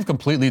like, unless you've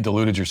completely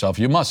deluded yourself,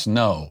 you must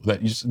know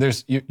that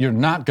you're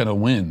not going to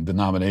win the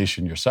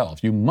nomination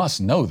yourself. You must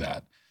know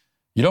that.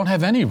 You don't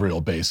have any real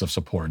base of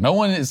support. No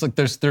one is like,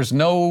 there's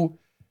no,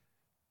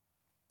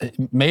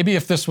 maybe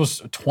if this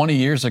was 20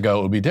 years ago,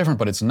 it would be different,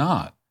 but it's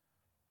not.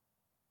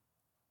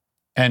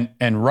 And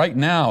right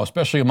now,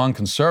 especially among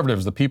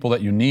conservatives, the people that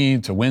you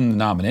need to win the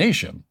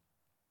nomination,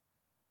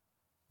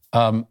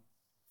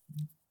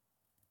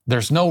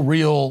 there's no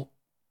real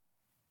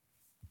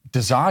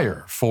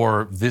desire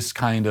for this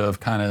kind of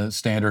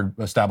standard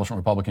establishment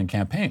Republican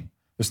campaign.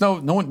 There's no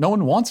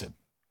one wants it.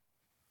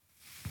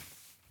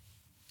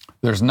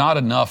 There's not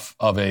enough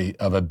of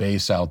a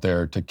base out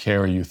there to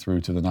carry you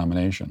through to the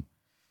nomination.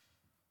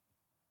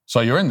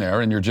 So you're in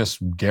there and you're just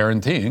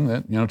guaranteeing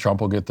that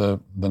Trump will get the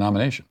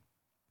nomination.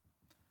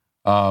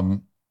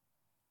 That's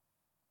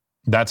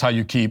how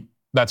you keep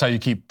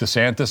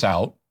DeSantis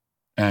out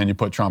and you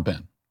put Trump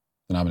in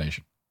the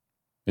nomination,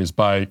 is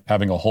by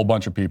having a whole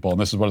bunch of people, and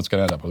this is what it's going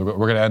to end up with.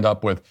 We're going to end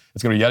up with,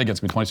 it's going to be yet again, it's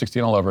going to be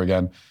 2016 all over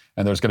again,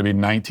 and there's going to be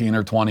 19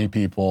 or 20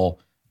 people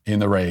in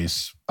the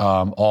race,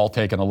 all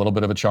taking a little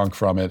bit of a chunk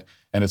from it,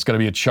 and it's going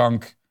to be a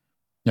chunk,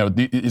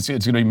 it's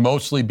going to be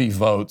mostly be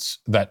votes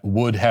that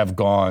would have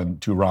gone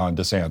to Ron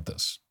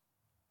DeSantis.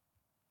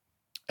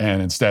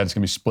 And instead, it's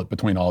going to be split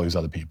between all these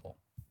other people.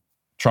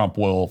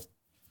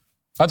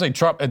 I'd say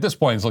Trump, at this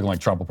point, it's looking like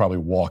Trump will probably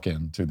walk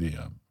into the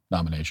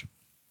nomination.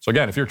 So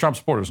again, if you're a Trump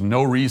supporter, there's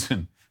no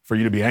reason for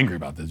you to be angry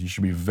about this. You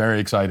should be very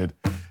excited,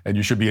 and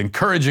you should be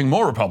encouraging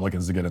more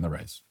Republicans to get in the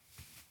race.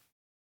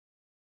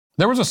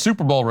 There was a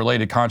Super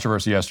Bowl-related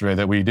controversy yesterday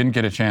that we didn't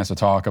get a chance to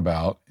talk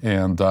about,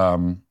 and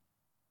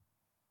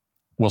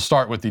we'll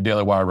start with the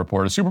Daily Wire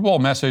report. A Super Bowl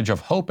message of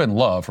hope and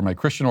love from a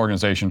Christian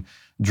organization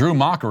drew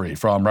mockery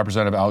from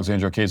Representative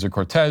Alexandria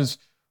Ocasio-Cortez,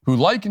 who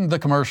likened the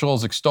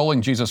commercials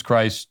extolling Jesus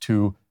Christ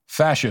to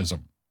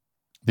fascism.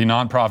 The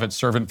nonprofit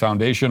Servant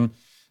Foundation,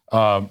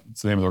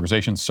 it's the name of the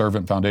organization,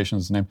 Servant Foundation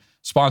is the name,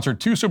 sponsored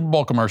 2 Super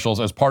Bowl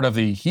commercials as part of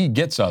the He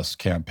Gets Us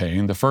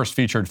campaign. The first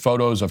featured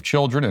photos of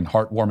children in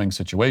heartwarming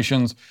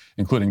situations,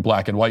 including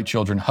black and white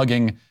children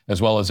hugging,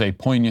 as well as a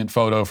poignant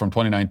photo from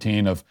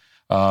 2019 of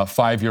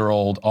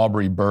 5-year-old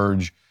Aubrey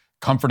Burge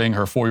comforting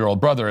her 4-year-old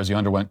brother as he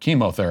underwent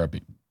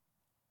chemotherapy.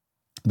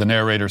 The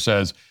narrator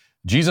says,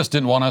 Jesus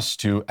didn't want us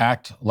to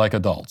act like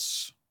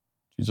adults.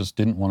 Jesus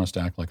didn't want us to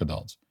act like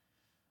adults.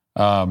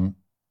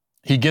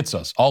 He gets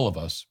us, all of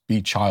us,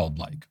 be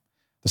childlike.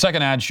 The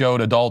second ad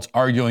showed adults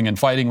arguing and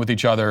fighting with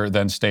each other,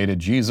 then stated,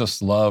 Jesus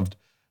loved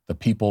the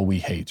people we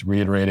hate,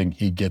 reiterating,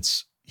 he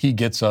gets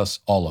us,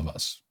 all of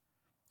us.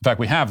 In fact,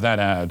 we have that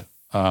ad.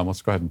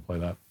 Let's go ahead and play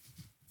that.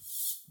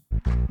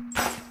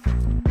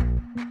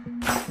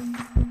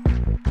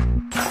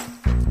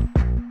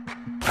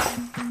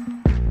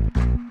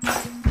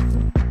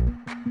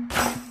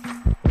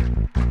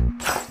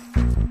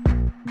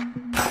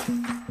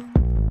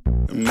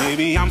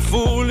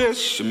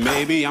 foolish,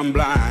 maybe I'm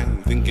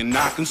blind, thinking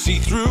I can see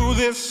through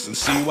this and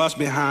see what's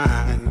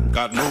behind.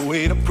 Got no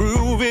way to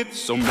prove it,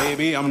 so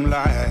maybe I'm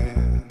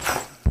lying.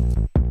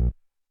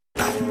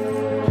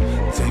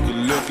 Take a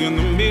look in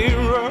the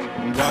mirror,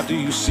 what do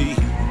you see?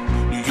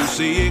 Do you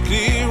see it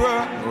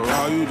clearer, or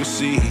are you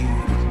deceived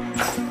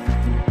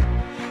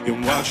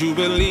in what you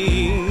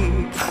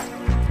believe?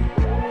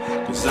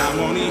 'Cause I'm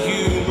only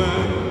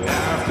human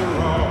after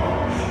all.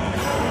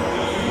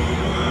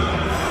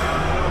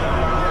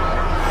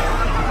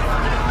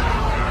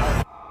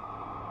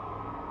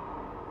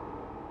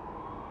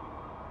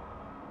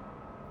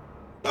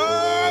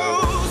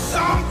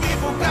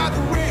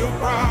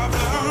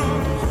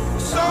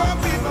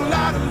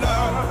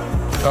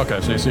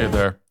 Okay, so you see it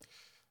there.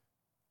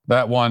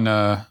 That one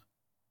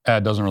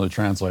ad doesn't really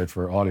translate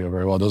for audio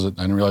very well, does it?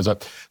 I didn't realize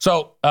that.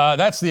 So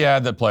that's the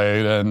ad that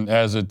played, and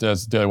as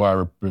Daily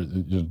Wire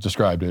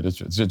described it, it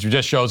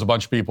just shows a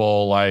bunch of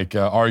people like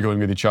arguing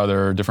with each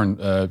other,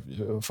 different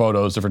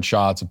photos, different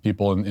shots of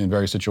people in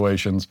various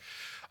situations.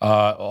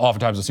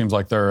 Oftentimes it seems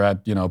like they're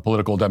at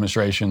political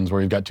demonstrations where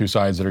you've got two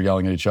sides that are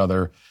yelling at each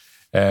other,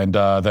 and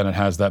then it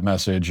has that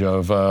message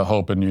of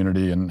hope and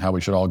unity and how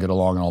we should all get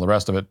along and all the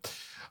rest of it.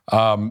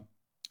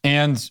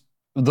 And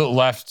the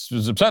left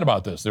was upset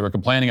about this. They were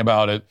complaining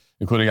about it,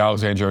 including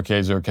Alexandria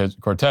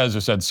Ocasio-Cortez, who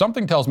said,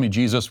 "Something tells me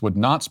Jesus would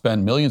not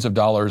spend millions of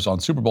dollars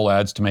on Super Bowl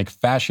ads to make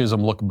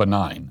fascism look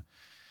benign."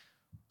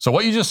 So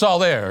what you just saw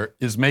there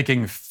is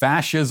making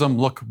fascism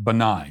look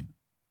benign.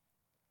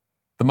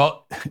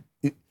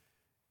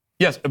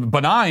 Yes,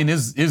 benign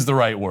is the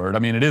right word. I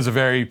mean, it is a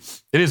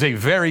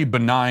very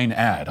benign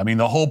ad. I mean,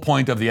 the whole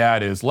point of the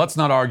ad is let's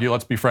not argue,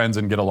 let's be friends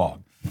and get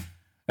along.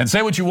 And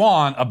say what you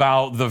want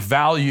about the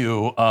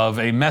value of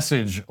a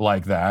message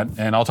like that,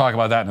 and I'll talk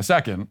about that in a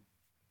second.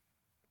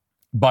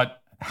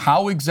 But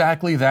how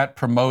exactly that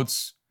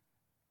promotes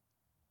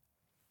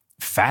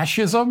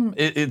fascism,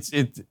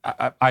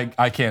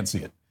 I can't see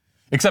it.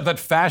 Except that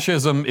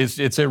fascism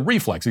it's a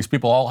reflex. These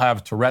people all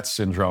have Tourette's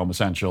syndrome,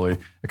 essentially,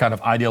 a kind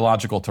of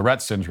ideological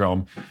Tourette's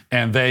syndrome,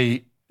 and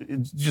they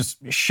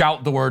just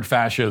shout the word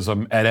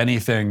fascism at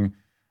anything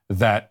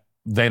that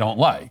they don't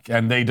like,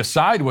 and they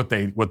decide what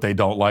they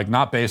don't like,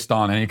 not based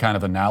on any kind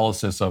of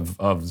analysis of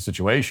the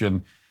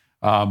situation,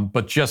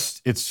 but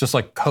it's just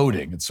like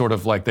coding. It's sort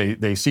of like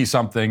they see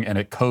something and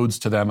it codes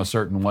to them a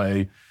certain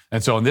way.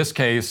 And so in this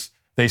case,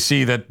 they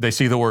see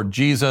the word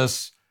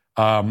Jesus.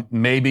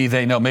 Maybe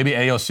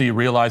AOC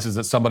realizes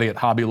that somebody at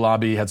Hobby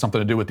Lobby had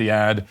something to do with the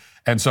ad,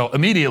 and so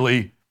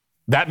immediately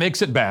that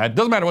makes it bad.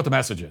 Doesn't matter what the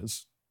message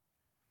is.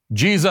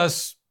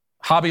 Jesus,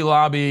 Hobby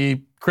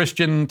Lobby,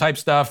 Christian type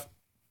stuff.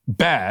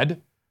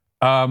 Bad,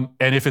 and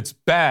if it's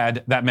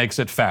bad, that makes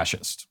it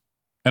fascist,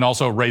 and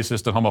also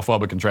racist and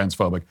homophobic and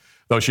transphobic.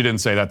 Though she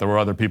didn't say that, there were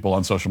other people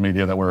on social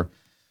media that were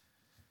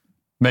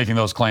making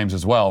those claims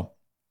as well.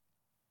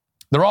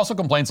 There are also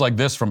complaints like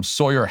this from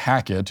Sawyer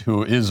Hackett,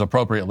 who is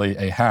appropriately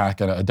a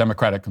hack and a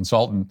Democratic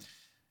consultant.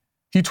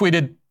 He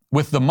tweeted,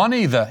 "With the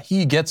money the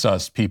He Gets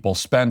Us people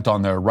spent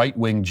on their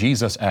right-wing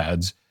Jesus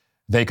ads,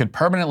 they could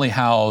permanently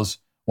house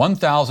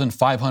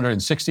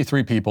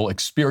 1,563 people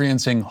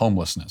experiencing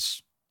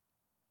homelessness."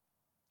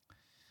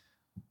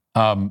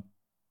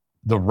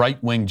 The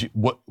right wing,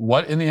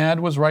 what in the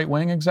ad was right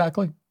wing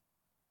exactly?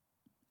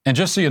 And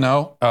just so you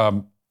know,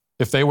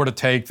 if they were to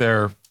take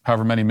their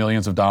however many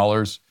millions of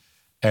dollars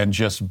and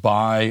just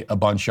buy a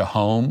bunch of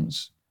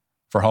homes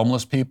for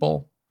homeless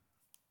people,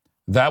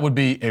 that would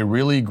be a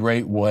really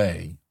great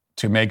way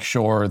to make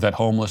sure that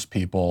homeless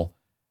people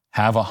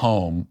have a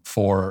home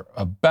for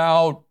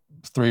about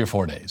 3 or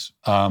 4 days.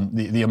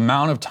 The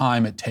amount of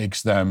time it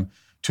takes them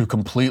to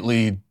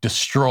completely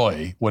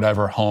destroy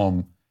whatever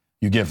home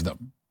you give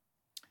them.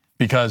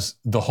 Because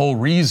the whole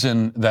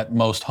reason that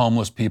most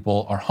homeless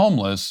people are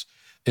homeless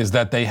is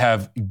that they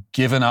have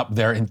given up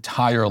their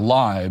entire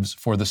lives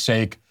for the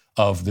sake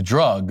of the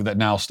drug that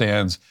now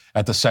stands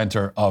at the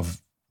center of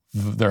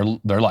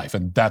their life.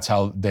 And that's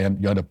how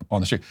you end up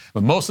on the street.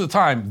 But most of the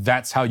time,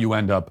 that's how you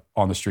end up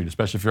on the street,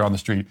 especially if you're on the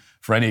street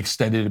for any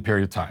extended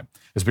period of time.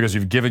 It's because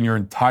you've given your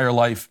entire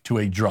life to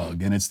a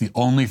drug, and it's the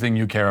only thing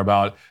you care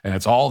about, and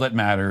it's all that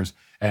matters.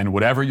 And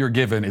whatever you're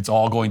given, it's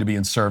all going to be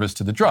in service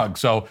to the drug.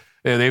 So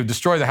they would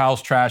destroy the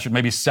house, trash it,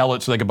 maybe sell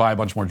it so they could buy a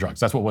bunch more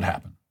drugs. That's what would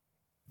happen.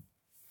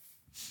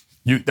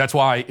 That's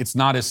why it's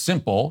not as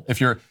simple.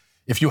 If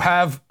you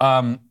have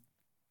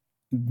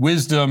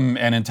wisdom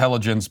and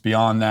intelligence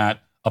beyond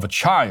that of a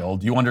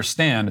child, you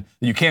understand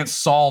that you can't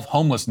solve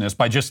homelessness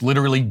by just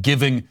literally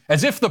giving,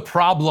 as if the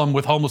problem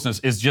with homelessness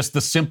is just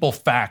the simple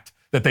fact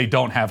that they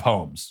don't have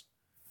homes.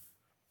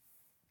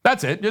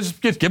 That's it. Just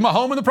give them a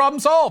home and the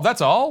problem solved.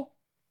 That's all.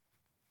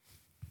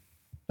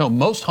 No,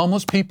 most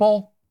homeless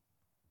people,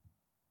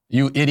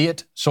 you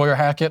idiot, Sawyer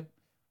Hackett,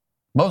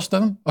 most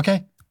of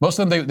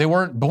them, they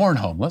weren't born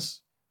homeless.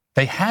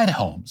 They had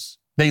homes.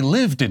 They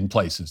lived in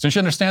places. Don't you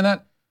understand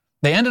that?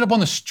 They ended up on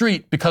the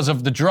street because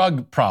of the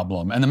drug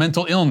problem and the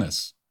mental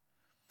illness.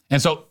 And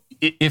so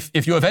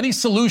if you have any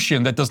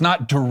solution that does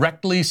not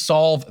directly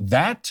solve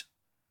that,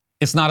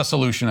 it's not a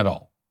solution at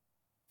all.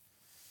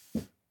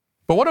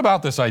 But what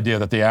about this idea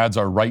that the ads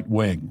are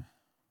right-wing?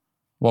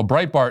 Well,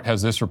 Breitbart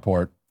has this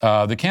report.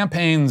 The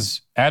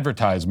campaign's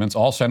advertisements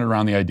all centered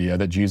around the idea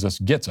that Jesus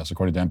gets us,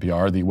 according to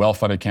NPR. The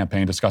well-funded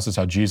campaign discusses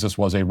how Jesus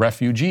was a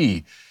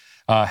refugee,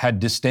 had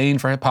disdain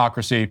for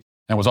hypocrisy,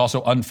 and was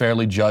also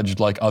unfairly judged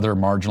like other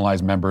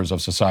marginalized members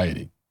of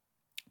society.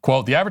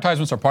 Quote, the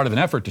advertisements are part of an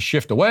effort to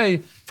shift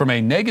away from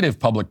a negative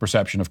public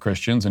perception of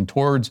Christians and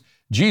towards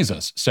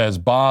Jesus, says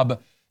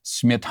Bob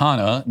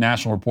Smietana,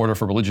 national reporter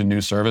for Religion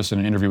News Service, in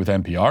an interview with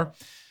NPR.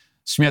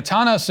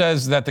 Smietana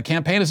says that the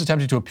campaign is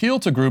attempting to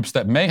appeal to groups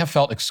that may have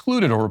felt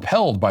excluded or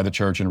repelled by the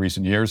church in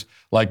recent years,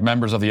 like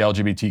members of the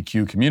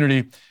LGBTQ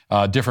community,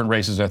 different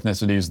races,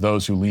 ethnicities,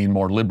 those who lean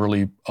more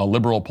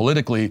liberal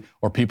politically,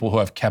 or people who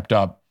have kept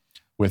up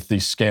with the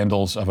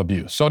scandals of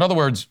abuse. So in other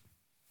words,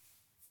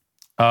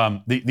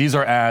 these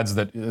are ads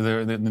that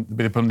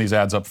they're putting these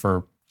ads up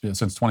for since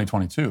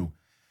 2022,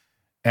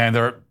 and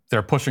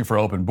they're pushing for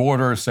open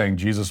borders, saying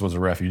Jesus was a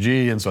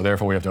refugee, and so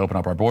therefore we have to open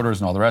up our borders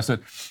and all the rest of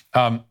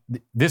it.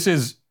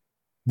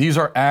 These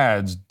are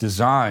ads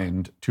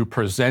designed to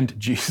present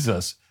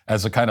Jesus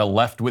as a kind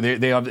of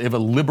they have a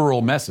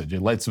liberal message.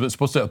 It's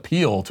supposed to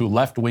appeal to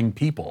left-wing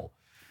people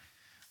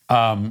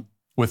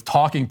with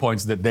talking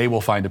points that they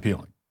will find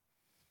appealing.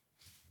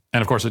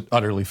 And of course, it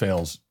utterly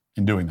fails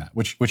in doing that,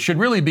 which should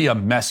really be a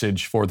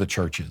message for the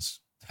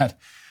churches. That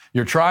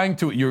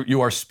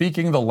you are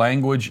speaking the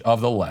language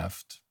of the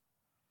left.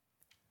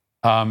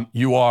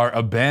 You are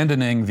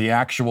abandoning the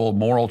actual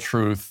moral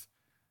truth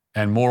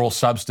and moral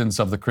substance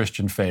of the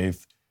Christian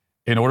faith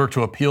in order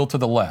to appeal to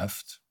the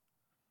left.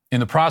 In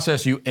the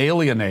process, you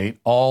alienate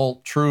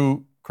all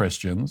true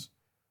Christians,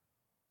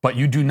 but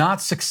you do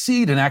not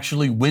succeed in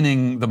actually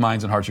winning the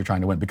minds and hearts you're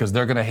trying to win, because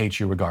they're going to hate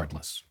you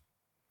regardless.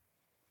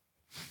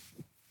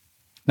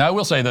 Now, I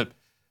will say that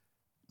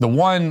the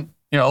one,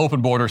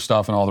 open border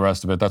stuff and all the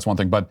rest of it, that's one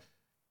thing. But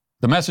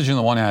the message in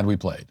the one ad we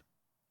played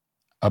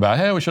about,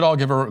 hey, we should all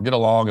get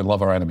along and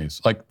love our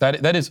enemies, like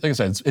that is, like I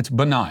said, it's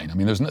benign. I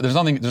mean, there's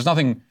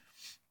nothing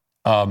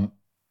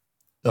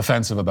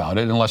offensive about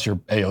it, unless you're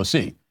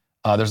AOC.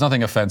 There's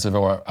nothing offensive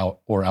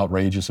or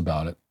outrageous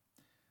about it.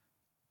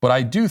 But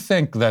I do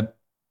think that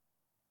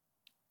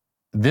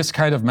this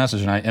kind of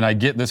message, and I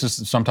get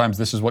sometimes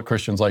this is what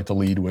Christians like to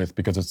lead with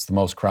because it's the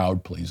most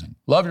crowd pleasing.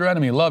 Love your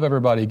enemy, love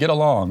everybody, get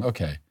along.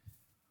 Okay.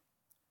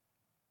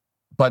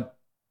 But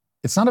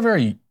it's not a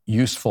very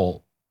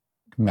useful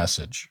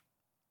message.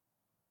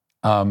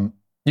 You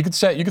could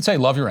say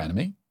love your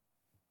enemy,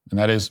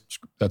 and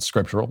that's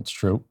scriptural, it's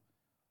true.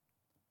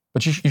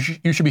 But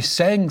you should be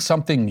saying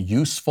something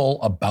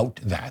useful about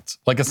that.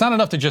 Like, it's not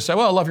enough to just say,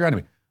 well, love your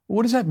enemy.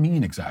 What does that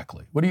mean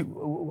exactly? What do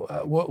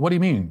you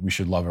mean we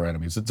should love our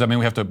enemies? Does that mean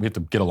we have to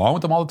get along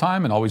with them all the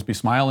time and always be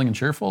smiling and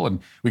cheerful and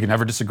we can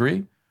never disagree?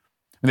 And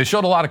they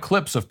showed a lot of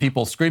clips of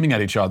people screaming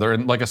at each other.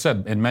 And like I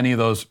said, in many of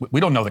those, we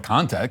don't know the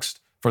context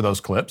for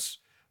those clips,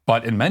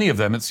 but in many of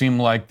them, it seemed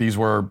like these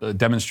were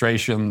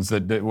demonstrations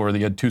where they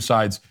had two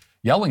sides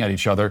yelling at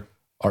each other.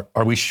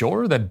 Are we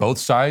sure that both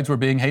sides were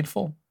being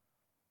hateful?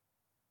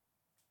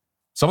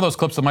 Some of those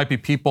clips, there might be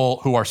people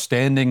who are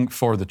standing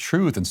for the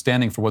truth and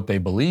standing for what they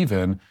believe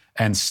in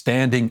and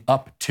standing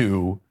up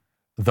to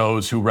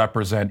those who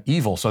represent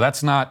evil. So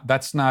that's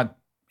not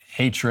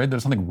hatred.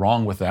 There's nothing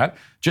wrong with that.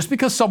 Just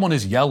because someone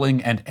is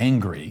yelling and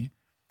angry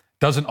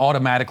doesn't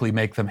automatically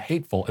make them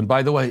hateful. And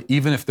by the way,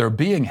 even if they're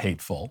being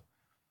hateful,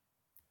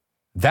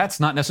 that's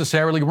not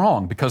necessarily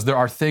wrong, because there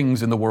are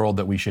things in the world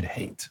that we should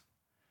hate.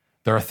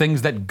 There are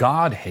things that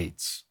God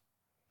hates.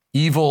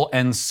 Evil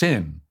and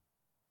sin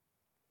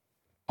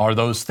are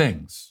those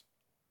things.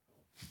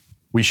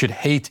 We should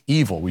hate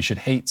evil. We should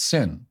hate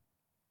sin.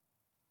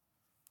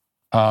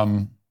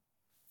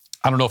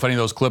 I don't know if any of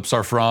those clips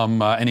are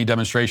from any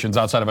demonstrations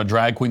outside of a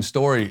drag queen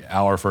story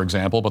hour, for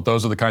example, but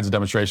those are the kinds of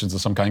demonstrations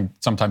that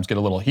sometimes get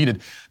a little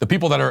heated. The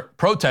people that are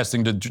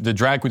protesting the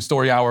drag queen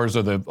story hours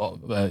or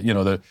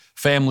the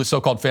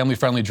so-called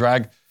family-friendly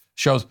drag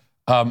shows,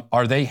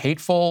 are they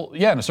hateful?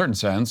 Yeah, in a certain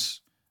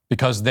sense,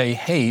 because they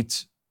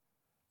hate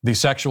the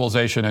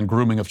sexualization and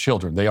grooming of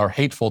children. They are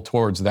hateful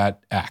towards that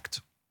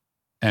act,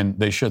 and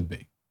they should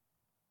be.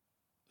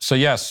 So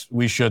yes,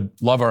 we should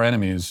love our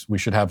enemies. We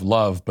should have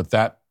love, but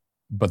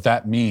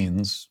that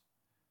means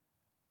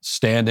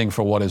standing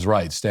for what is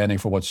right, standing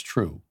for what's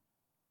true.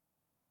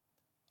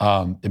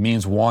 It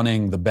means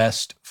wanting the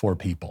best for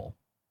people.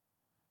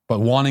 But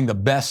wanting the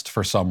best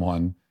for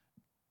someone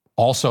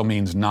also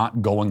means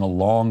not going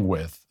along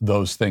with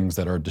those things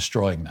that are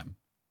destroying them.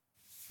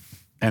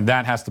 And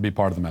that has to be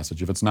part of the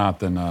message. If it's not,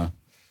 then I'm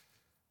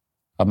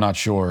not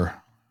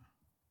sure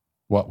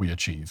what we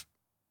achieve.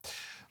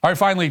 All right,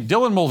 finally,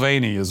 Dylan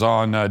Mulvaney is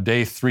on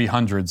day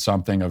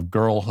 300-something of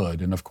girlhood,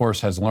 and of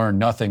course has learned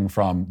nothing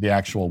from the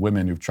actual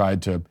women who've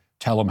tried to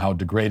tell him how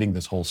degrading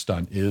this whole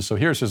stunt is. So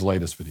here's his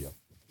latest video.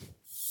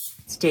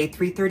 It's day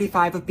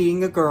 335 of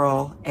being a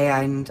girl,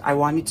 and I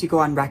wanted to go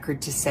on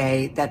record to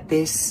say that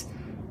this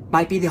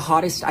might be the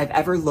hottest I've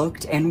ever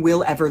looked and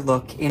will ever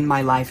look in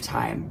my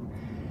lifetime.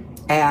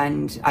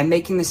 And I'm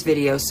making this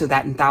video so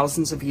that in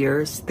thousands of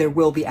years, there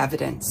will be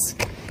evidence.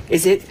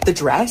 Is it the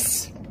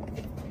dress?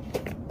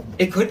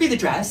 It could be the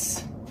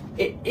dress.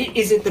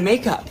 Is it the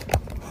makeup?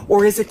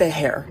 Or is it the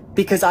hair?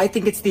 Because I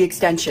think it's the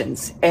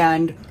extensions.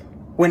 And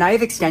when I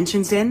have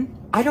extensions in,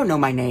 I don't know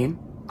my name.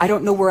 I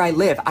don't know where I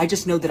live. I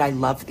just know that I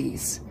love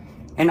these.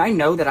 And I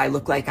know that I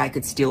look like I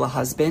could steal a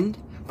husband,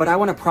 but I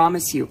want to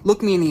promise you,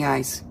 look me in the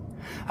eyes.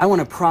 I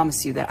want to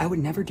promise you that I would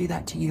never do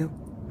that to you.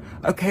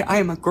 Okay, I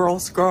am a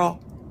girl's girl.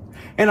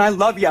 And I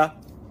love ya.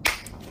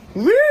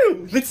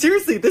 Woo! But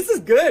seriously, this is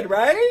good,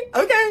 right?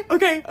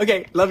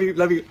 Okay. Love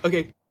you,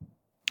 okay.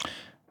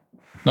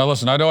 Now,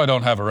 listen, I know I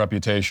don't have a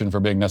reputation for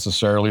being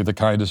necessarily the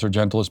kindest or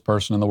gentlest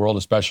person in the world,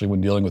 especially when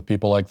dealing with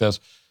people like this.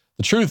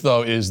 The truth,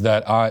 though, is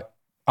that I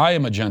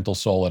am a gentle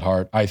soul at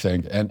heart, I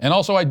think. And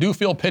also I do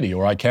feel pity,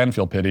 or I can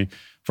feel pity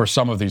for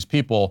some of these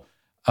people.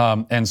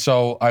 And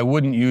so I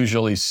wouldn't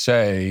usually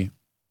say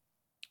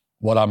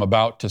what I'm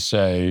about to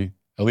say,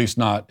 at least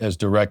not as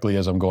directly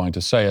as I'm going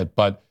to say it.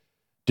 But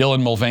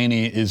Dylan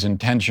Mulvaney is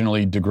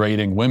intentionally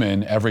degrading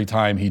women every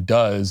time he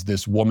does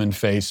this woman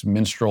face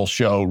minstrel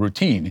show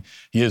routine.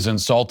 He is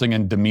insulting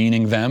and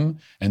demeaning them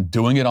and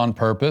doing it on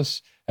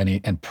purpose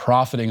and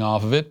profiting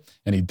off of it,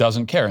 and he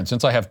doesn't care. And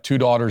since I have 2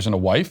 daughters and a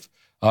wife,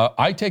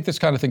 I take this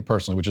kind of thing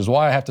personally, which is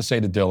why I have to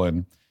say to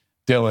Dylan,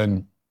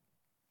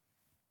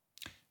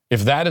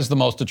 if that is the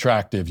most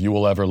attractive you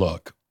will ever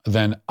look,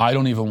 then I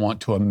don't even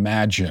want to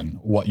imagine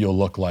what you'll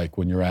look like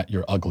when you're at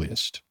your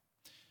ugliest.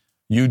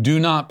 You do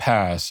not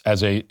pass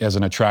as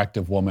an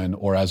attractive woman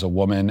or as a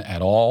woman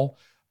at all,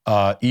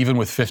 even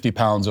with 50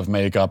 pounds of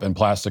makeup and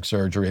plastic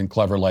surgery and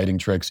clever lighting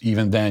tricks.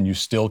 Even then, you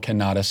still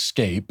cannot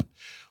escape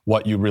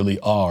what you really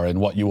are and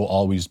what you will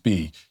always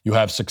be. You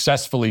have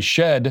successfully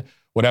shed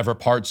whatever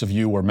parts of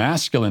you were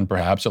masculine,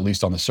 perhaps, at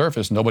least on the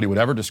surface. Nobody would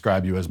ever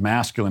describe you as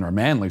masculine or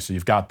manly, so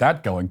you've got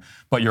that going.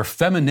 But your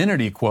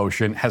femininity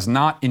quotient has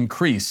not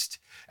increased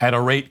at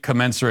a rate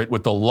commensurate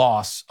with the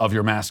loss of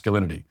your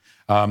masculinity.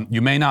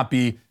 You may not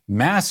be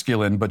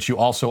masculine, but you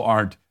also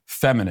aren't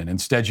feminine.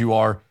 Instead, you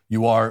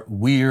are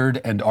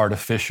weird and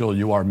artificial.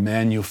 You are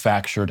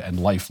manufactured and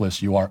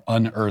lifeless. You are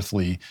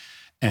unearthly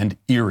and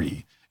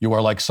eerie. You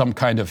are like some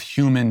kind of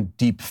human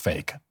deep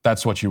fake.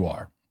 That's what you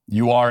are.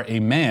 You are a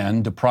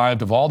man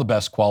deprived of all the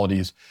best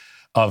qualities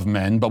of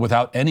men, but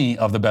without any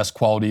of the best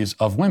qualities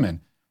of women.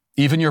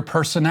 Even your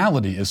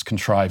personality is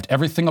contrived.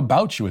 Everything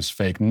about you is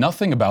fake.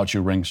 Nothing about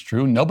you rings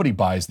true. Nobody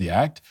buys the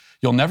act.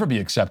 You'll never be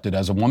accepted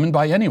as a woman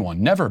by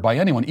anyone. Never by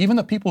anyone. Even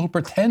the people who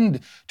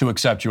pretend to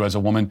accept you as a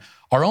woman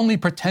are only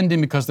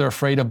pretending because they're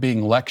afraid of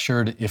being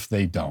lectured if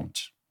they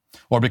don't,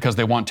 or because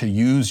they want to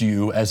use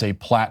you as a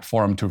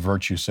platform to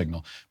virtue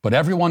signal. But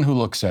everyone who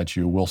looks at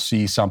you will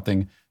see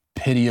something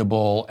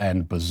pitiable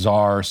and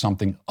bizarre,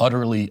 something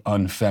utterly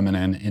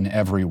unfeminine in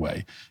every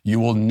way.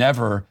 You will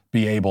never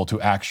be able to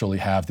actually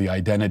have the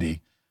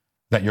identity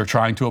that you're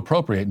trying to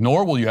appropriate,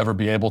 nor will you ever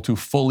be able to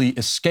fully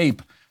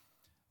escape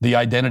the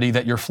identity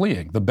that you're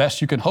fleeing. The best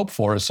you can hope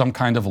for is some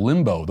kind of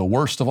limbo, the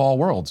worst of all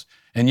worlds.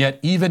 And yet,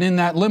 even in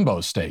that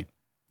limbo state,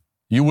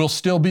 you will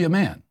still be a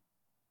man,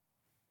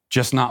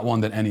 just not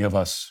one that any of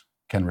us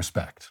can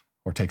respect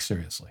or take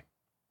seriously.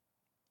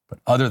 But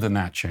other than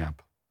that,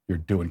 champ, you're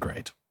doing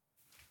great.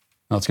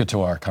 Now let's get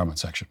to our comment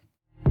section.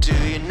 Do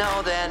you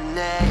know their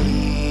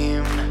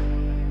name?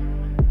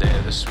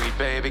 They're the Sweet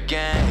Baby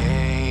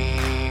Gang.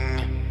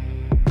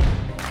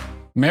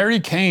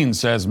 Mary Kane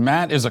says,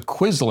 Matt is a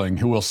quisling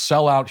who will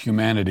sell out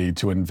humanity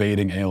to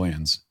invading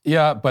aliens.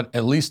 Yeah, but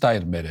at least I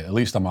admit it. At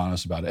least I'm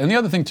honest about it. And the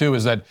other thing, too,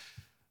 is that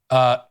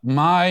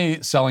my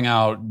selling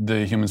out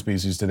the human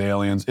species to the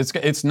aliens,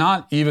 it's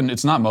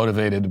not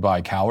motivated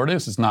by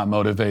cowardice. It's not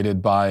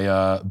motivated by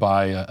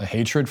a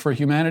hatred for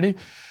humanity.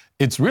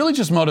 It's really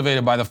just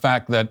motivated by the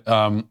fact that,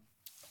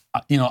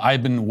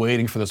 I've been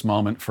waiting for this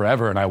moment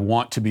forever, and I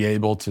want to be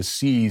able to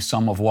see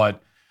some of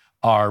what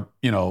our,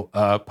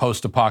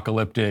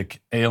 post-apocalyptic,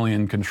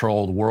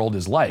 alien-controlled world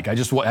is like. I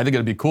think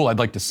it'd be cool. I'd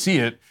like to see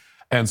it.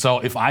 And so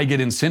if I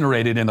get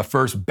incinerated in the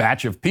first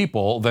batch of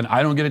people, then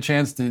I don't get a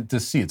chance to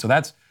see it. So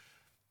that's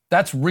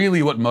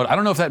really what I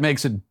don't know if that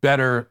makes it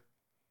better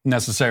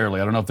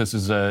necessarily. I don't know if this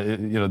is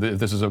if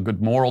this is a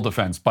good moral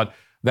defense, but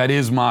that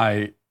is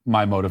my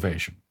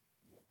motivation.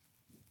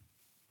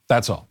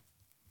 That's all.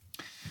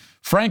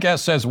 Frank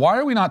S. says, why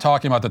are we not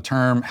talking about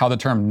how the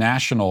term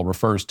national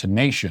refers to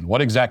nation?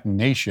 What exact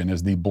nation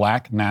is the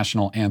Black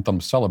national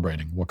anthem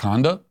celebrating?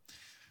 Wakanda?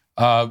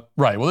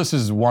 Right. Well, this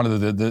is one of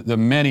the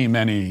many,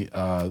 many,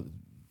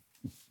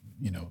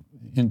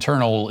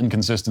 internal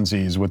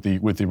inconsistencies with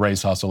the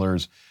race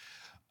hustlers.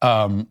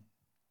 And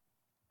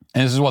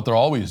this is what they're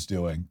always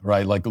doing,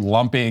 right? Like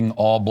lumping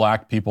all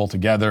Black people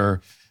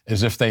together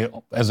as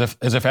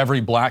if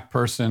every Black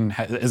person,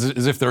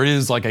 as if there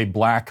is like a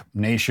Black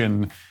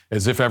nation,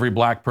 as if every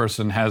Black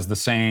person has the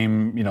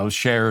same,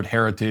 shared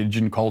heritage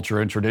and culture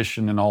and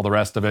tradition and all the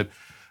rest of it.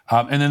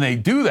 And then they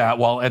do that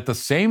while at the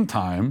same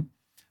time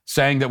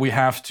saying that we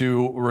have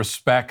to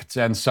respect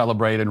and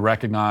celebrate and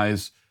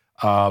recognize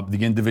the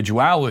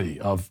individuality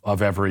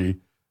of every,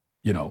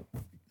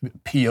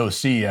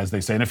 POC, as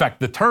they say. And in fact,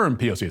 the term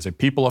POC is a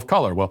people of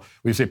color. Well,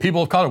 we say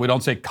people of color, we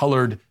don't say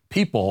colored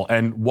people.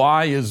 And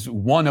why is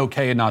one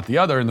okay and not the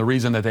other? And the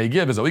reason that they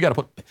give is that we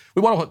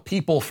want to put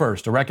people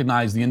first to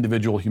recognize the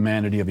individual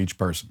humanity of each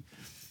person.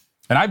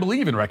 And I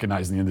believe in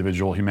recognizing the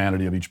individual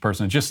humanity of each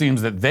person. It just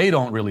seems that they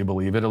don't really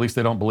believe it. At least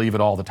they don't believe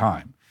it all the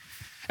time.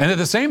 And at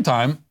the same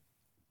time,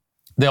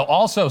 they'll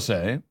also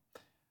say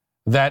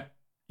that,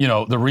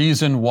 the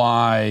reason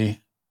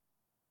why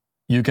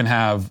you can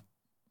have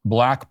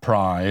Black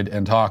pride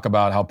and talk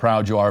about how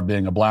proud you are of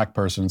being a Black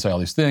person and say all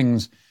these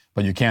things,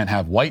 but you can't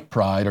have white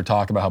pride or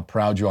talk about how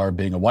proud you are of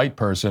being a white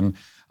person,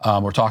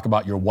 or talk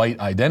about your white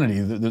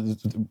identity.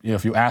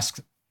 If you ask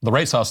the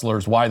race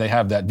hustlers why they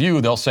have that view,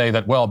 they'll say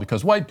that, well,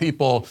 because white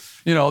people,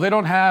 they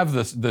don't have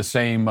the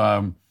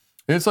same,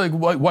 it's like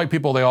white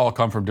people, they all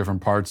come from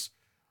different parts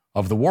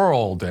of the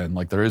world, and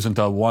like there isn't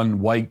a one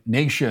white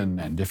nation,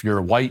 and if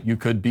you're white, you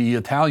could be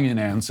Italian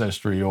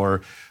ancestry or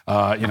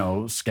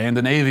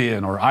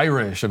Scandinavian or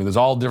Irish. I mean, there's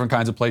all different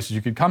kinds of places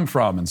you could come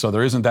from, and so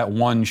there isn't that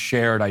one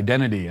shared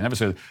identity. And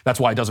obviously, that's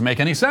why it doesn't make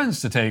any sense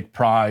to take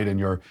pride in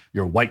your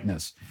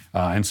whiteness.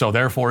 And so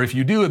therefore, if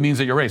you do, it means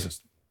that you're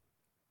racist.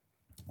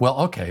 Well,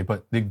 okay,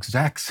 but the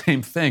exact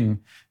same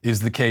thing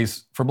is the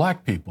case for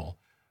Black people.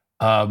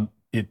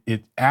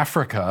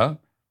 Africa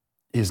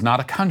is not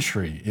a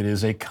country. It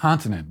is a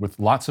continent with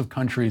lots of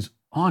countries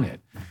on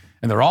it.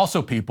 And there are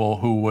also people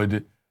who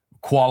would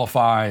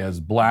qualify as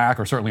Black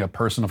or certainly a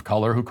person of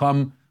color who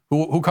come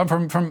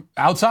from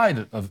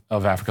outside of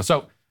Africa.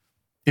 So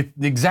it's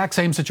the exact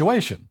same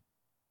situation.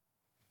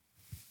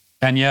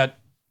 And yet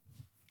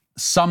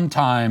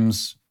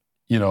sometimes,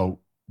 you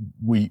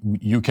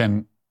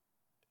can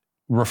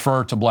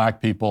refer to Black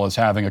people as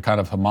having a kind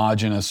of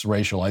homogenous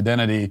racial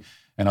identity,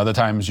 and other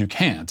times you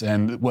can't.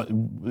 And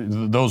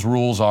those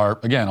rules are,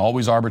 again,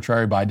 always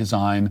arbitrary by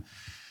design.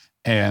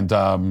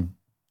 And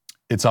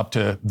it's up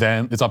to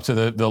them, it's up to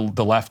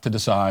the left to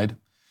decide.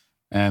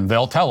 And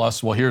they'll tell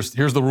us, well, here's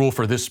the rule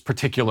for this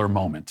particular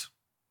moment.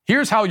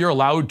 Here's how you're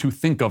allowed to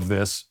think of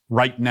this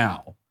right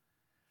now.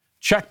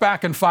 Check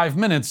back in 5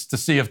 minutes to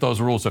see if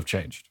those rules have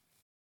changed.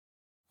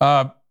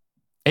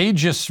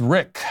 Aegis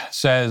Rick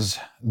says,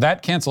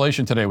 that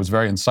cancellation today was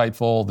very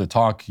insightful, the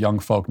talk young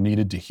folk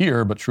needed to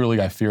hear, but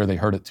truly I fear they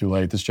heard it too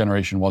late. This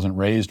generation wasn't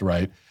raised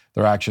right.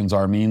 Their actions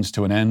are a means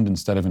to an end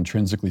instead of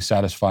intrinsically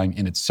satisfying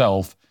in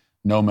itself.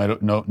 No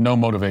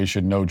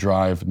motivation, no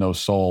drive, no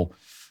soul.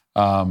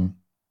 And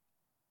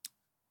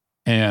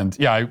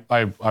yeah,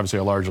 I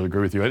obviously largely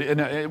agree with you.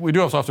 And we do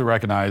also have to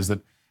recognize that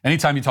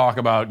anytime you talk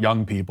about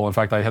young people, in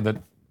fact, I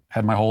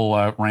had my whole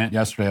rant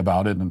yesterday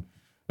about it, and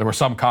there were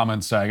some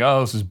comments saying, oh,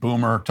 this is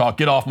boomer talk,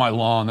 get off my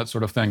lawn, that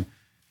sort of thing.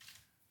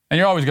 And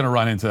you're always going to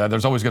run into that.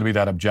 There's always going to be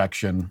that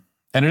objection.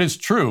 And it is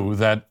true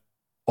that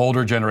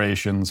older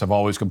generations have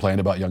always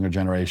complained about younger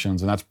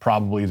generations, and that's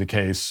probably the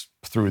case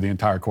through the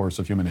entire course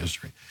of human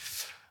history.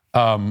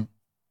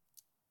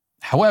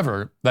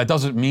 However, that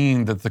doesn't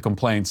mean that the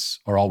complaints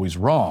are always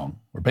wrong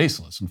or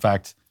baseless. In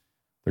fact,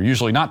 they're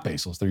usually not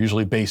baseless. They're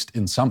usually based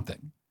in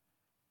something.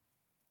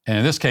 And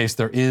in this case,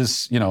 there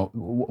is,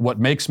 what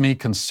makes me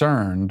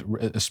concerned,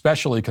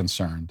 especially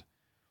concerned,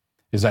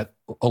 is that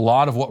a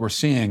lot of what we're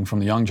seeing from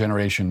the young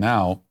generation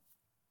now,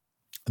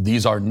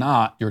 these are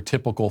not your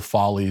typical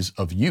follies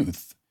of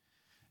youth.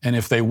 And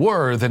if they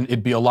were, then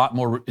it'd be a lot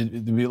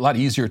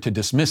easier to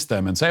dismiss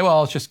them and say,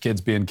 well, it's just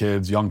kids being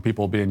kids, young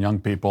people being young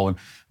people, and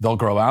they'll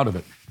grow out of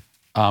it.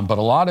 But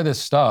a lot of this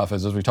stuff,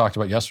 as we talked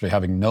about yesterday,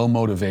 having no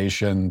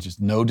motivation, just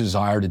no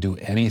desire to do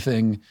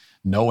anything,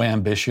 no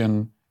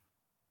ambition,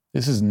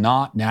 this is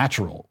not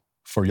natural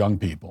for young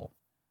people.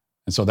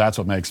 And so that's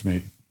what makes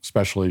me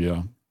especially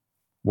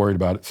worried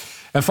about it.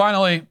 And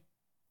finally,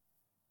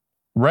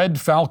 Red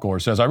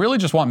Falcor says, I really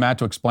just want Matt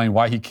to explain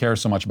why he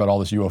cares so much about all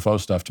this UFO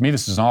stuff. To me,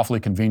 this is an awfully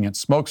convenient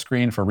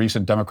smokescreen for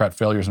recent Democrat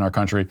failures in our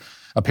country,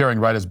 appearing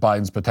right as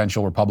Biden's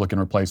potential Republican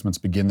replacements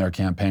begin their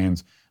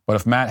campaigns. But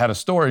if Matt had a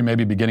story,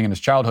 maybe beginning in his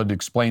childhood, to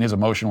explain his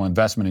emotional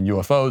investment in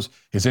UFOs,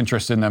 his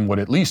interest in them would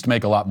at least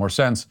make a lot more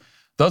sense.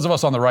 Those of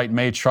us on the right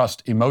may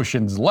trust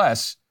emotions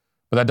less,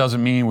 but that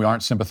doesn't mean we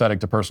aren't sympathetic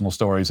to personal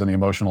stories and the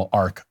emotional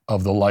arc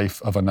of the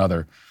life of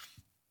another.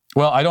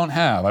 Well, I don't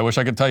have. I wish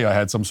I could tell you I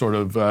had some sort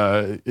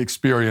of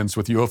experience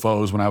with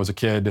UFOs when I was a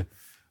kid.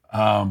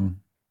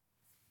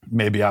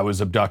 Maybe I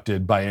was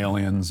abducted by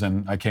aliens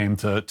and I came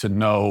to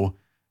know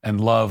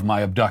and love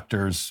my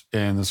abductors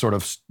in the sort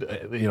of,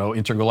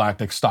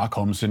 intergalactic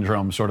Stockholm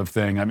syndrome sort of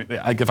thing. I mean,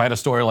 if I had a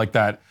story like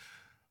that,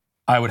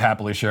 I would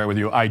happily share it with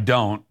you. I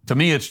don't. To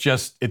me,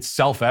 it's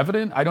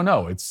self-evident. I don't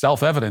know. It's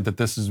self-evident that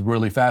this is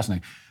really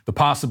fascinating. The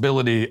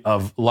possibility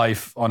of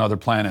life on other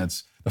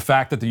planets, the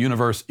fact that the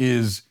universe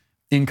is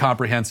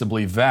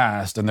incomprehensibly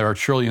vast and there are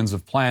trillions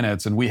of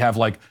planets and we have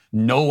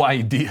no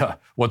idea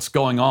what's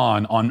going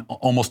on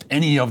almost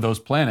any of those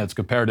planets,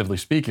 comparatively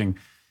speaking,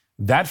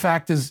 that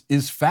fact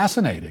is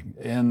fascinating.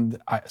 And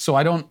I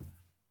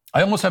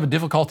almost have a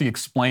difficulty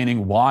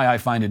explaining why I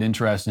find it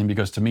interesting,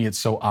 because to me it's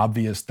so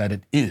obvious that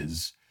it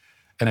is.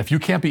 And if you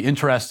can't be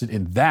interested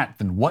in that,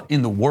 then what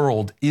in the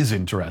world is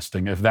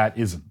interesting if that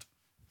isn't?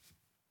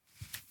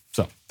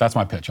 So that's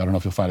my pitch. I don't know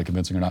if you'll find it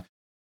convincing or not.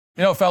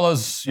 You know,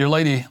 fellas, your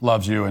lady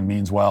loves you and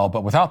means well,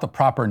 but without the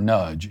proper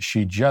nudge,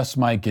 she just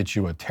might get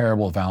you a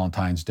terrible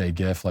Valentine's Day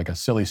gift, like a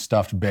silly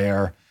stuffed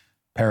bear,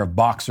 pair of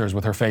boxers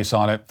with her face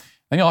on it.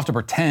 Then you'll have to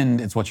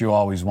pretend it's what you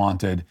always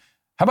wanted.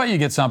 How about you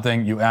get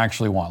something you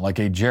actually want, like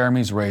a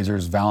Jeremy's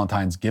Razors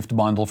Valentine's gift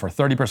bundle for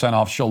 30%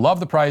 off. She'll love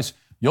the price.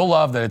 You'll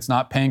love that it's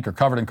not pink or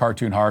covered in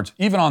cartoon hearts.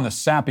 Even on the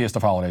sappiest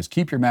of holidays,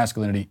 keep your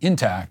masculinity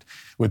intact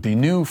with the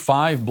new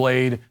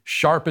 5-blade,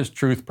 sharpest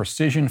truth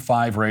Precision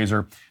 5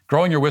 razor.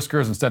 Growing your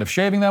whiskers instead of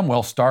shaving them?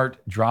 Well, start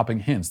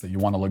dropping hints that you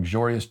want a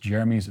luxurious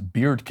Jeremy's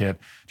beard kit.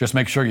 Just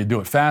make sure you do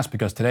it fast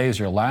because today is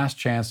your last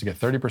chance to get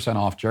 30%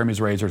 off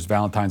Jeremy's Razors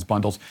Valentine's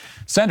bundles.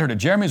 Send her to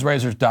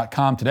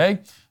jeremy'srazors.com today.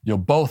 You'll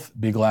both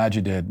be glad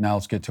you did. Now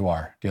let's get to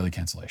our daily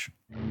cancellation.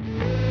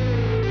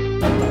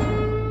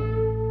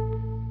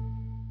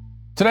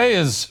 Today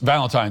is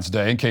Valentine's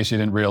Day, in case you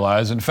didn't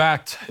realize. In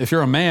fact, if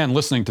you're a man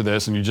listening to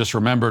this and you just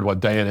remembered what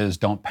day it is,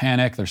 don't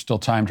panic. There's still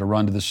time to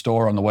run to the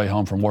store on the way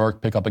home from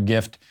work, pick up a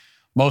gift.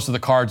 Most of the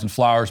cards and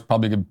flowers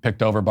probably get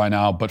picked over by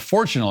now, but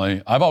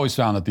fortunately, I've always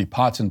found that the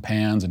pots and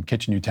pans and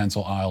kitchen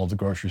utensil aisle of the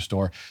grocery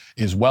store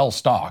is well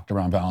stocked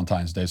around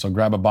Valentine's Day. So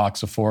grab a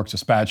box of forks, a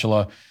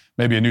spatula,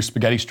 maybe a new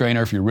spaghetti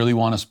strainer if you really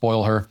want to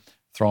spoil her.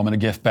 Throw them in a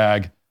gift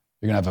bag.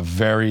 You're going to have a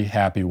very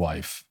happy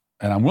wife.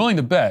 And I'm willing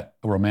to bet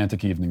a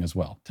romantic evening as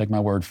well. Take my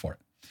word for it.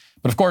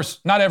 But of course,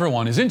 not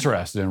everyone is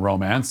interested in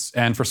romance.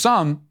 And for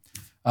some,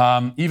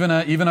 even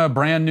a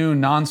brand new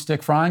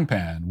nonstick frying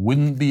pan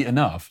wouldn't be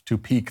enough to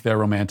pique their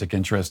romantic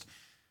interest.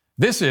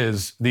 This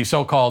is the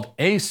so-called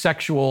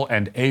asexual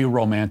and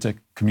aromantic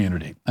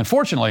community.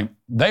 Unfortunately,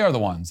 they are the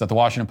ones that the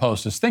Washington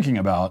Post is thinking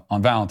about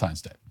on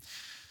Valentine's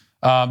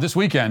Day. This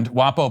weekend,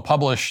 WAPO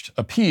published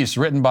a piece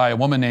written by a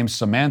woman named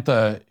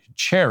Samantha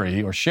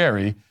Sherry,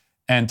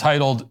 and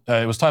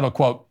it was titled,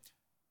 quote,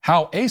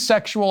 How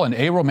Asexual and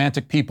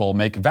Aromantic People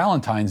Make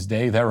Valentine's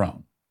Day Their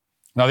Own.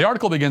 Now, the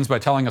article begins by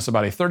telling us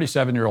about a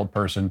 37-year-old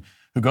person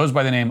who goes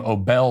by the name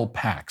Odell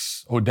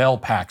Pax, and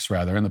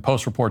the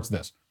Post reports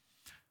this.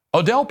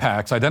 Odell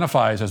Pax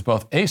identifies as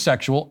both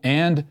asexual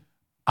and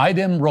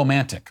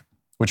idem-romantic,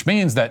 which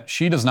means that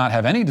she does not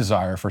have any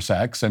desire for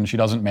sex and she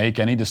doesn't make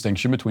any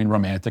distinction between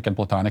romantic and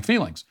platonic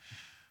feelings.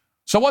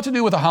 So what to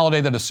do with a holiday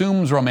that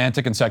assumes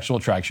romantic and sexual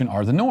attraction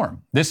are the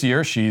norm? This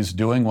year, she's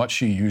doing what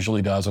she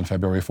usually does on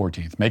February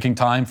 14th, making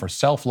time for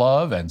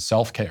self-love and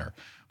self-care.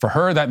 For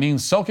her, that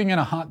means soaking in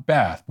a hot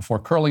bath before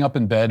curling up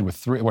in bed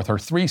with her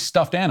 3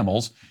 stuffed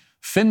animals,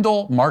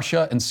 Findle,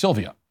 Marcia, and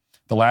Sylvia.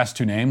 The last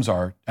 2 names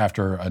are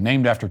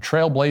named after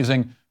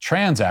trailblazing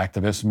trans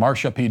activists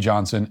Marcia P.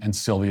 Johnson and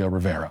Sylvia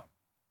Rivera.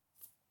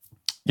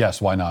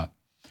 Yes, why not?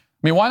 I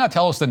mean, why not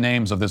tell us the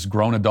names of this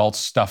grown adult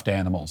stuffed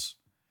animals?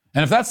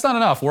 And if that's not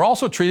enough, we're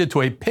also treated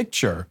to a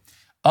picture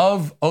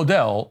of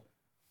Odell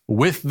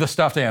with the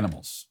stuffed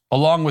animals,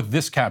 along with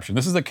this caption.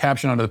 This is the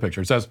caption under the picture.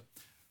 It says,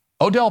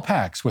 Odell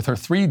Pax with her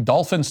 3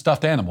 dolphin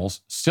stuffed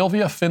animals,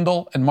 Sylvia,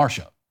 Findle, and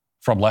Marcia,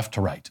 from left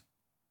to right.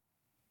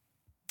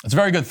 It's a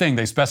very good thing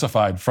they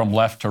specified from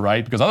left to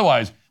right, because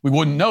otherwise we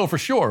wouldn't know for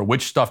sure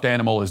which stuffed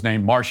animal is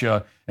named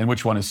Marcia and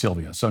which one is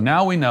Sylvia. So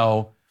now we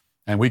know,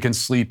 and we can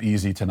sleep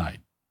easy tonight.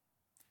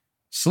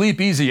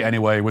 Sleep easy,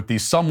 anyway, with the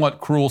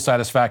somewhat cruel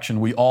satisfaction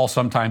we all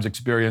sometimes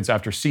experience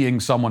after seeing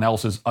someone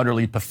else's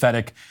utterly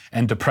pathetic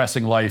and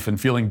depressing life and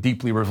feeling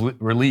deeply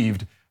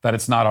relieved that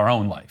it's not our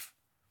own life.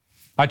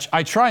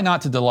 I try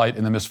not to delight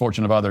in the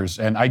misfortune of others,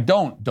 and I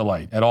don't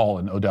delight at all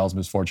in Odell's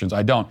misfortunes.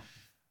 I don't.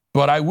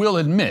 But I will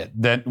admit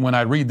that when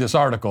I read this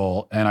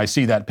article and I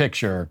see that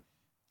picture,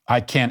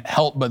 I can't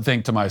help but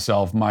think to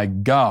myself, my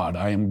God,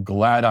 I am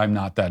glad I'm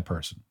not that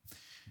person.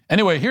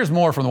 Anyway, here's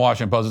more from the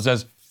Washington Post. It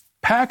says,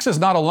 Pax is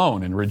not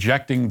alone in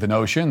rejecting the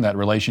notion that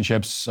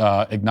relationships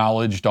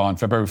acknowledged on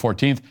February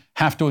 14th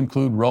have to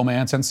include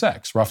romance and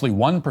sex. Roughly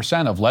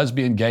 1% of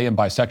lesbian, gay, and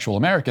bisexual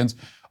Americans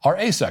are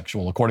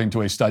asexual, according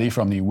to a study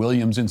from the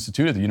Williams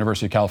Institute at the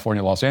University of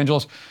California, Los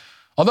Angeles.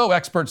 Although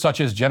experts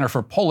such as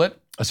Jennifer Pollitt,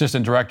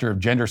 Assistant Director of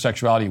Gender,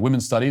 Sexuality, and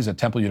Women's Studies at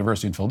Temple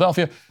University in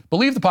Philadelphia,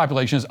 believe the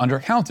population is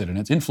undercounted and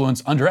its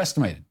influence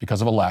underestimated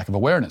because of a lack of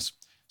awareness.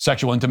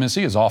 Sexual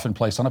intimacy is often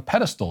placed on a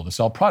pedestal to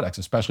sell products,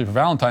 especially for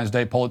Valentine's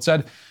Day, Pollitt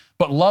said.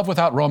 But love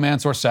without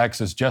romance or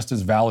sex is just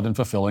as valid and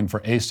fulfilling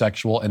for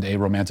asexual and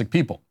aromantic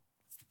people.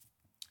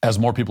 As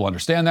more people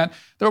understand that,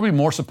 there will be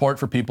more support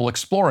for people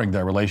exploring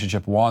their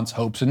relationship wants,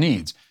 hopes, and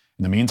needs.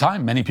 In the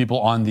meantime, many people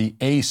on the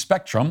A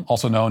spectrum,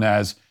 also known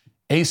as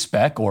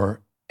ASPEC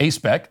or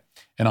ASPEC,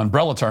 an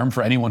umbrella term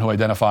for anyone who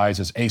identifies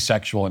as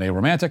asexual and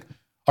aromantic,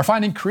 are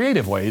finding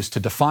creative ways to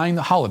define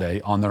the holiday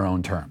on their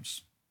own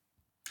terms.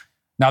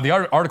 Now, the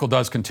article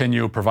does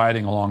continue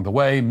providing along the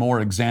way more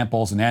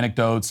examples and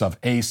anecdotes of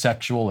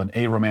asexual and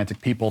aromantic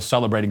people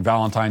celebrating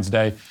Valentine's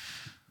Day,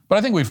 but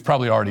I think we've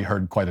probably already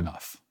heard quite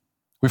enough.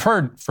 We've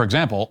heard, for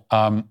example,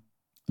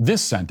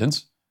 this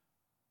sentence.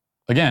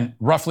 Again,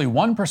 roughly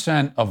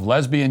 1% of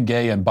lesbian,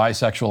 gay, and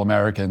bisexual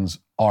Americans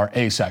are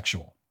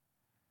asexual.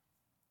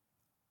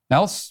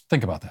 Now let's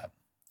think about that.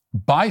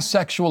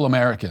 Bisexual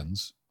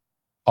Americans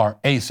are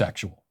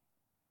asexual.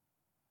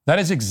 That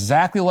is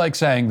exactly like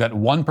saying that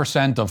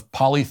 1% of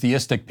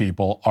polytheistic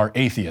people are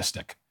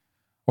atheistic,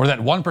 or that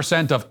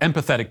 1% of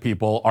empathetic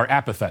people are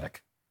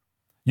apathetic.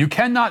 You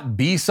cannot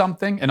be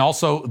something and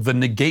also the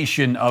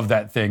negation of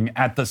that thing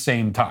at the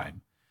same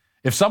time.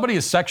 If somebody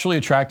is sexually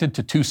attracted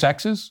to two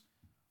sexes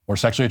or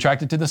sexually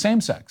attracted to the same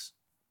sex,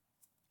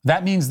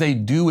 that means they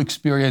do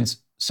experience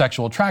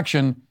sexual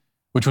attraction,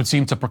 which would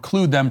seem to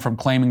preclude them from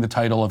claiming the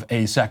title of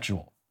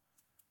asexual.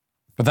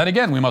 But then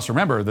again, we must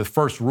remember the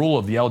first rule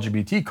of the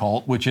LGBT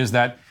cult, which is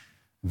that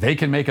they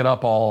can make it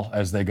up all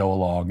as they go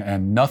along,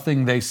 and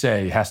nothing they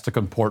say has to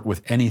comport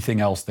with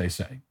anything else they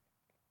say.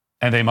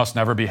 And they must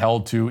never be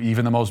held to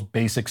even the most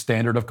basic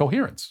standard of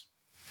coherence.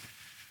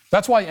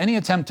 That's why any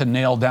attempt to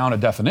nail down a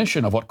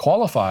definition of what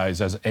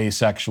qualifies as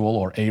asexual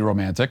or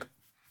aromantic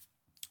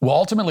will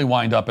ultimately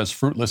wind up as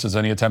fruitless as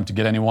any attempt to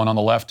get anyone on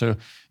the left to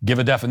give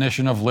a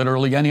definition of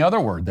literally any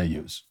other word they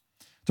use.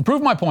 To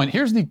prove my point,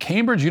 here's the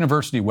Cambridge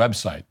University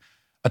website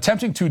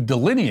attempting to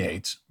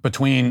delineate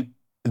between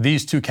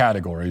these two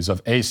categories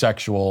of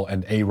asexual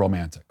and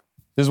aromantic.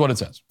 This is what it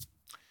says.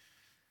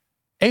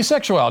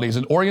 Asexuality is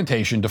an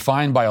orientation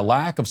defined by a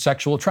lack of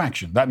sexual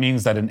attraction. That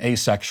means that an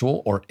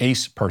asexual or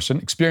ace person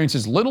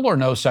experiences little or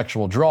no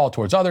sexual draw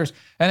towards others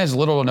and has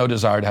little or no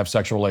desire to have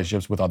sexual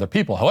relationships with other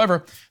people.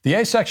 However, the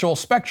asexual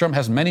spectrum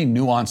has many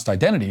nuanced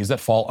identities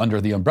that fall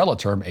under the umbrella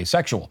term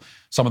asexual.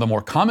 Some of the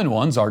more common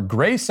ones are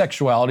gray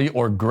sexuality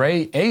or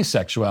gray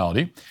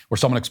asexuality, where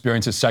someone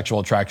experiences sexual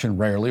attraction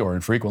rarely or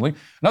infrequently.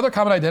 Another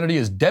common identity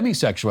is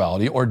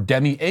demisexuality or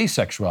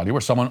demi-asexuality,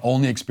 where someone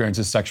only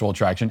experiences sexual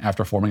attraction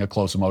after forming a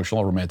close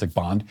emotional or romantic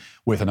bond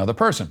with another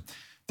person.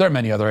 There are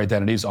many other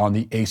identities on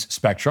the ace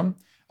spectrum,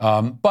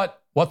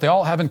 but what they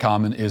all have in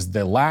common is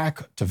the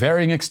lack, to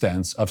varying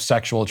extents, of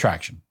sexual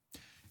attraction.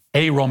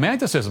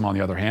 Aromanticism, on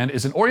the other hand,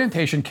 is an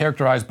orientation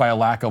characterized by a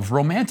lack of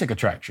romantic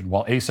attraction.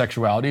 While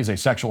asexuality is a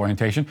sexual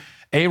orientation,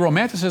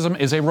 aromanticism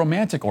is a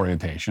romantic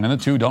orientation, and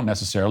the two don't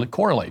necessarily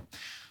correlate.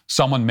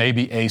 Someone may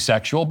be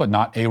asexual but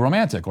not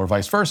aromantic, or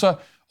vice versa,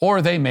 or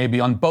they may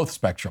be on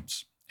both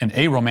spectrums. An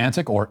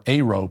aromantic or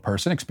aro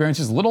person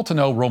experiences little to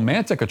no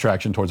romantic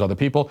attraction towards other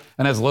people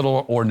and has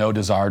little or no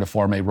desire to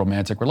form a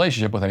romantic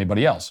relationship with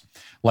anybody else.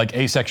 Like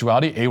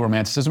asexuality,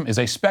 aromanticism is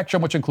a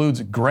spectrum which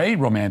includes gray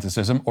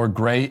romanticism or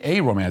gray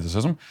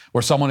aromanticism,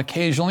 where someone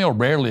occasionally or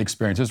rarely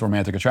experiences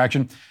romantic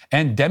attraction,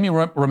 and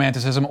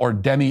demi-romanticism or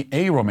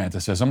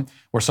demi-aromanticism,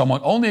 where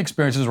someone only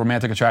experiences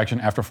romantic attraction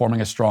after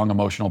forming a strong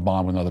emotional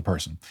bond with another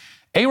person.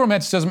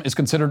 Aromanticism is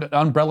considered an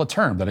umbrella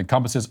term that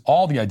encompasses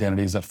all the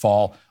identities that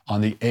fall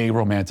on the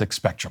aromantic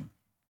spectrum.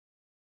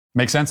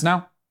 Make sense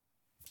now?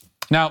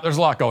 Now, there's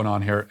a lot going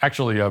on here.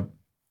 Actually,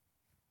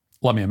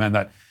 let me amend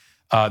that.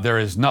 There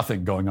is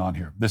nothing going on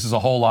here. This is a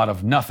whole lot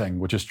of nothing,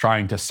 which is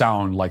trying to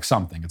sound like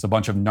something. It's a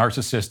bunch of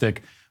narcissistic,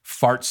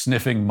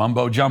 fart-sniffing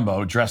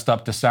mumbo-jumbo dressed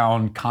up to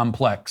sound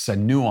complex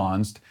and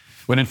nuanced,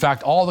 when in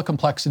fact all the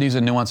complexities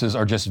and nuances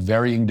are just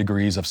varying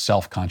degrees of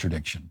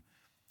self-contradiction.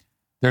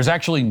 There's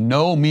actually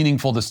no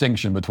meaningful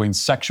distinction between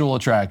sexual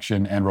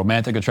attraction and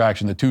romantic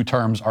attraction. The two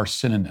terms are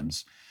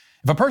synonyms.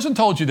 If a person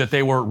told you that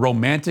they were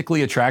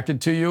romantically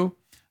attracted to you,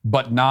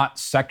 but not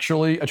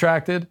sexually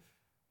attracted,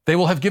 they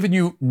will have given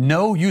you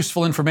no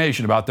useful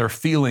information about their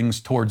feelings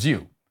towards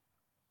you.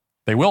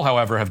 They will,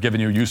 however, have given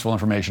you useful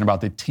information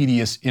about the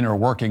tedious inner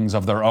workings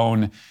of their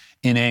own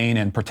inane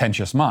and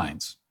pretentious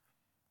minds.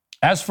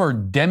 As for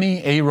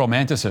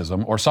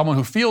demi-aromanticism, or someone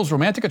who feels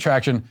romantic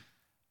attraction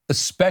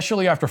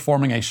especially after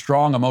forming a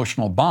strong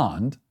emotional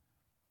bond,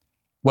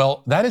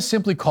 well, that is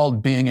simply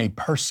called being a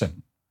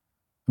person.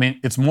 I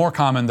mean, it's more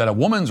common that a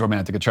woman's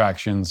romantic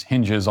attractions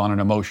hinges on an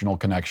emotional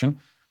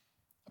connection.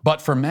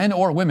 But for men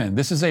or women,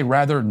 this is a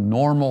rather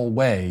normal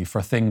way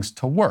for things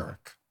to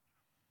work.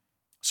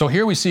 So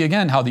here we see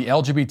again how the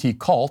LGBT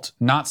cult,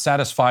 not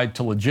satisfied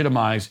to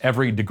legitimize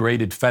every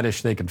degraded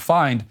fetish they can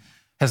find,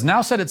 has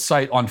now set its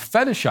sight on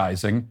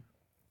fetishizing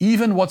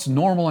even what's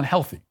normal and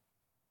healthy.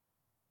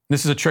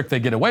 This is a trick they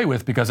get away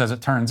with because, as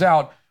it turns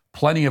out,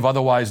 plenty of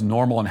otherwise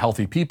normal and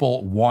healthy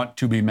people want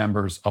to be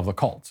members of the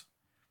cult.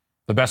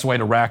 The best way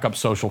to rack up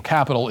social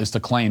capital is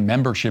to claim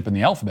membership in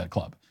the Alphabet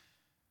Club.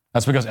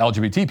 That's because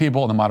LGBT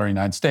people in the modern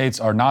United States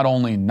are not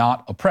only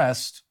not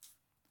oppressed,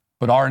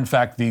 but are in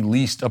fact the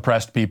least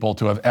oppressed people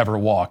to have ever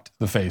walked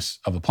the face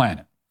of the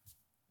planet.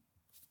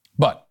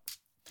 But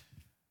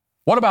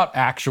what about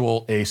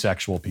actual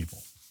asexual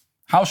people?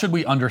 How should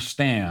we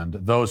understand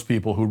those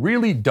people who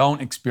really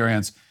don't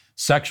experience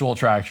sexual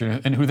attraction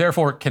and who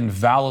therefore can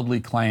validly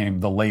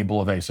claim the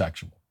label of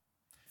asexual?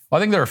 Well,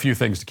 I think there are a few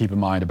things to keep in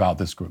mind about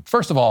this group.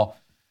 First of all,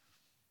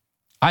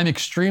 I'm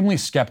extremely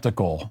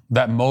skeptical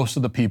that most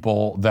of the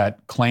people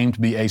that claim to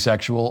be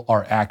asexual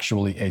are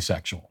actually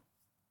asexual.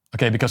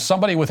 Okay, because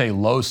somebody with a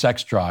low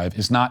sex drive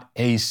is not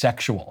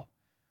asexual.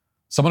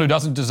 Someone who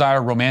doesn't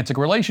desire romantic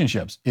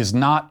relationships is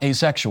not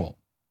asexual.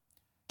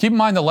 Keep in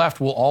mind the left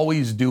will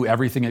always do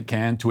everything it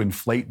can to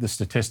inflate the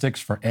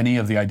statistics for any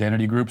of the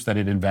identity groups that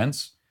it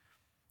invents.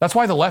 That's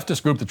why the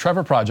leftist group, the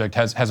Trevor Project,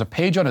 has a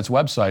page on its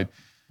website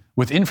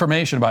with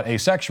information about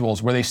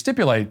asexuals where they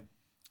stipulate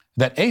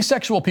that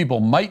asexual people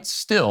might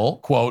still,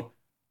 quote,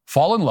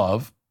 fall in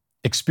love,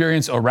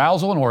 experience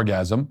arousal and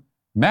orgasm,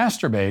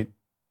 masturbate,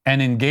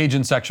 and engage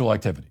in sexual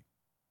activity.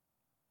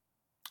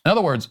 In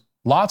other words,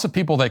 lots of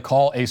people they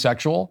call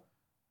asexual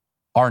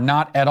are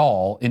not at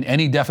all, in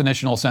any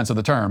definitional sense of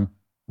the term,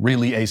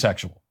 really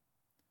asexual.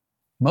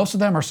 Most of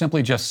them are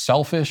simply just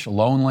selfish,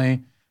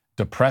 lonely,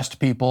 depressed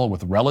people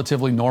with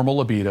relatively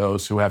normal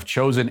libidos who have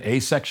chosen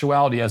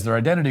asexuality as their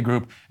identity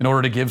group in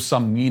order to give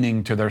some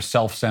meaning to their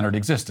self-centered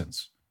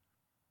existence.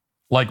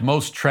 Like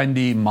most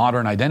trendy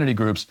modern identity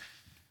groups,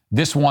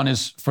 this one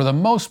is, for the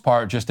most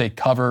part, just a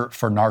cover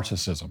for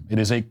narcissism. It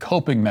is a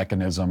coping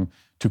mechanism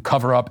to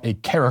cover up a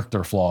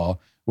character flaw,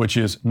 which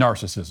is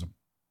narcissism.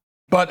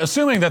 But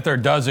assuming that there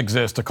does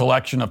exist a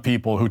collection of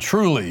people who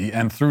truly,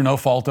 and through no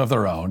fault of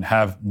their own,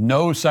 have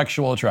no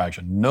sexual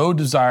attraction, no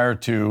desire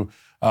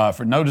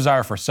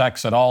for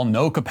sex at all,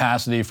 no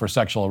capacity for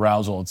sexual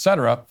arousal,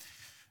 etc.,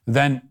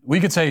 then we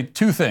could say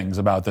two things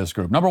about this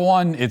group. Number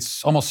one,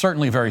 it's almost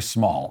certainly very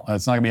small.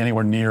 It's not going to be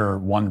anywhere near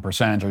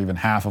 1% or even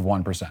half of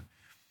 1%.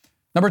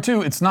 Number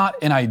two, it's not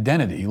an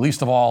identity,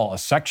 least of all a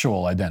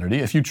sexual identity.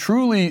 If you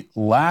truly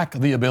lack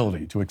the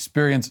ability to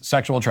experience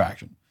sexual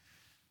attraction,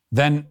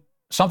 then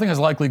something has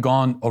likely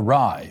gone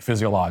awry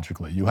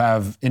physiologically. You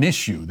have an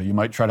issue that you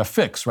might try to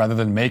fix rather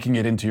than making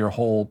it into your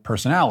whole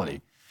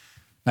personality.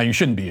 Now, you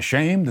shouldn't be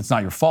ashamed. It's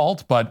not your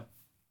fault, but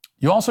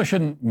you also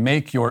shouldn't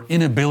make your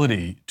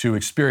inability to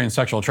experience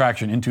sexual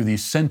attraction into the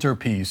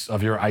centerpiece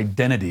of your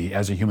identity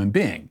as a human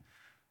being.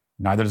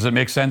 Neither does it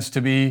make sense to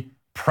be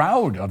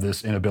proud of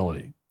this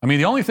inability. I mean,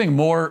 the only thing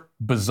more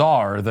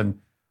bizarre than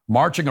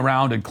marching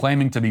around and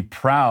claiming to be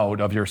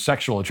proud of your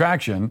sexual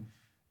attraction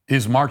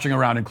is marching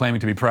around and claiming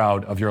to be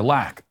proud of your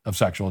lack of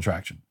sexual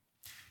attraction.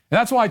 And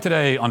that's why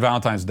today, on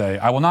Valentine's Day,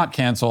 I will not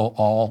cancel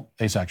all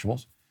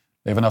asexuals.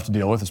 They have enough to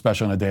deal with,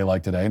 especially on a day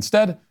like today.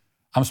 Instead,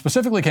 I'm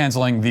specifically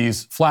canceling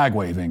these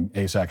flag-waving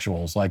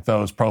asexuals like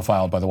those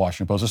profiled by the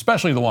Washington Post,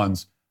 especially the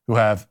ones who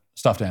have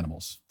stuffed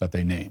animals that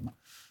they name.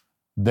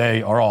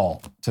 They are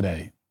all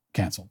today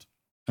canceled.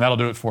 And that'll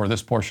do it for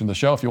this portion of the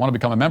show. If you want to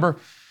become a member,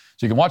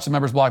 so you can watch the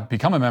Members Block,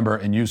 become a member,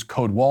 and use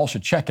code Walsh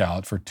at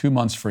checkout for 2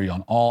 months free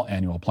on all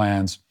annual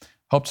plans.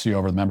 Hope to see you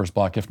over the Members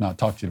Block. If not,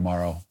 talk to you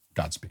tomorrow.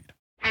 Godspeed.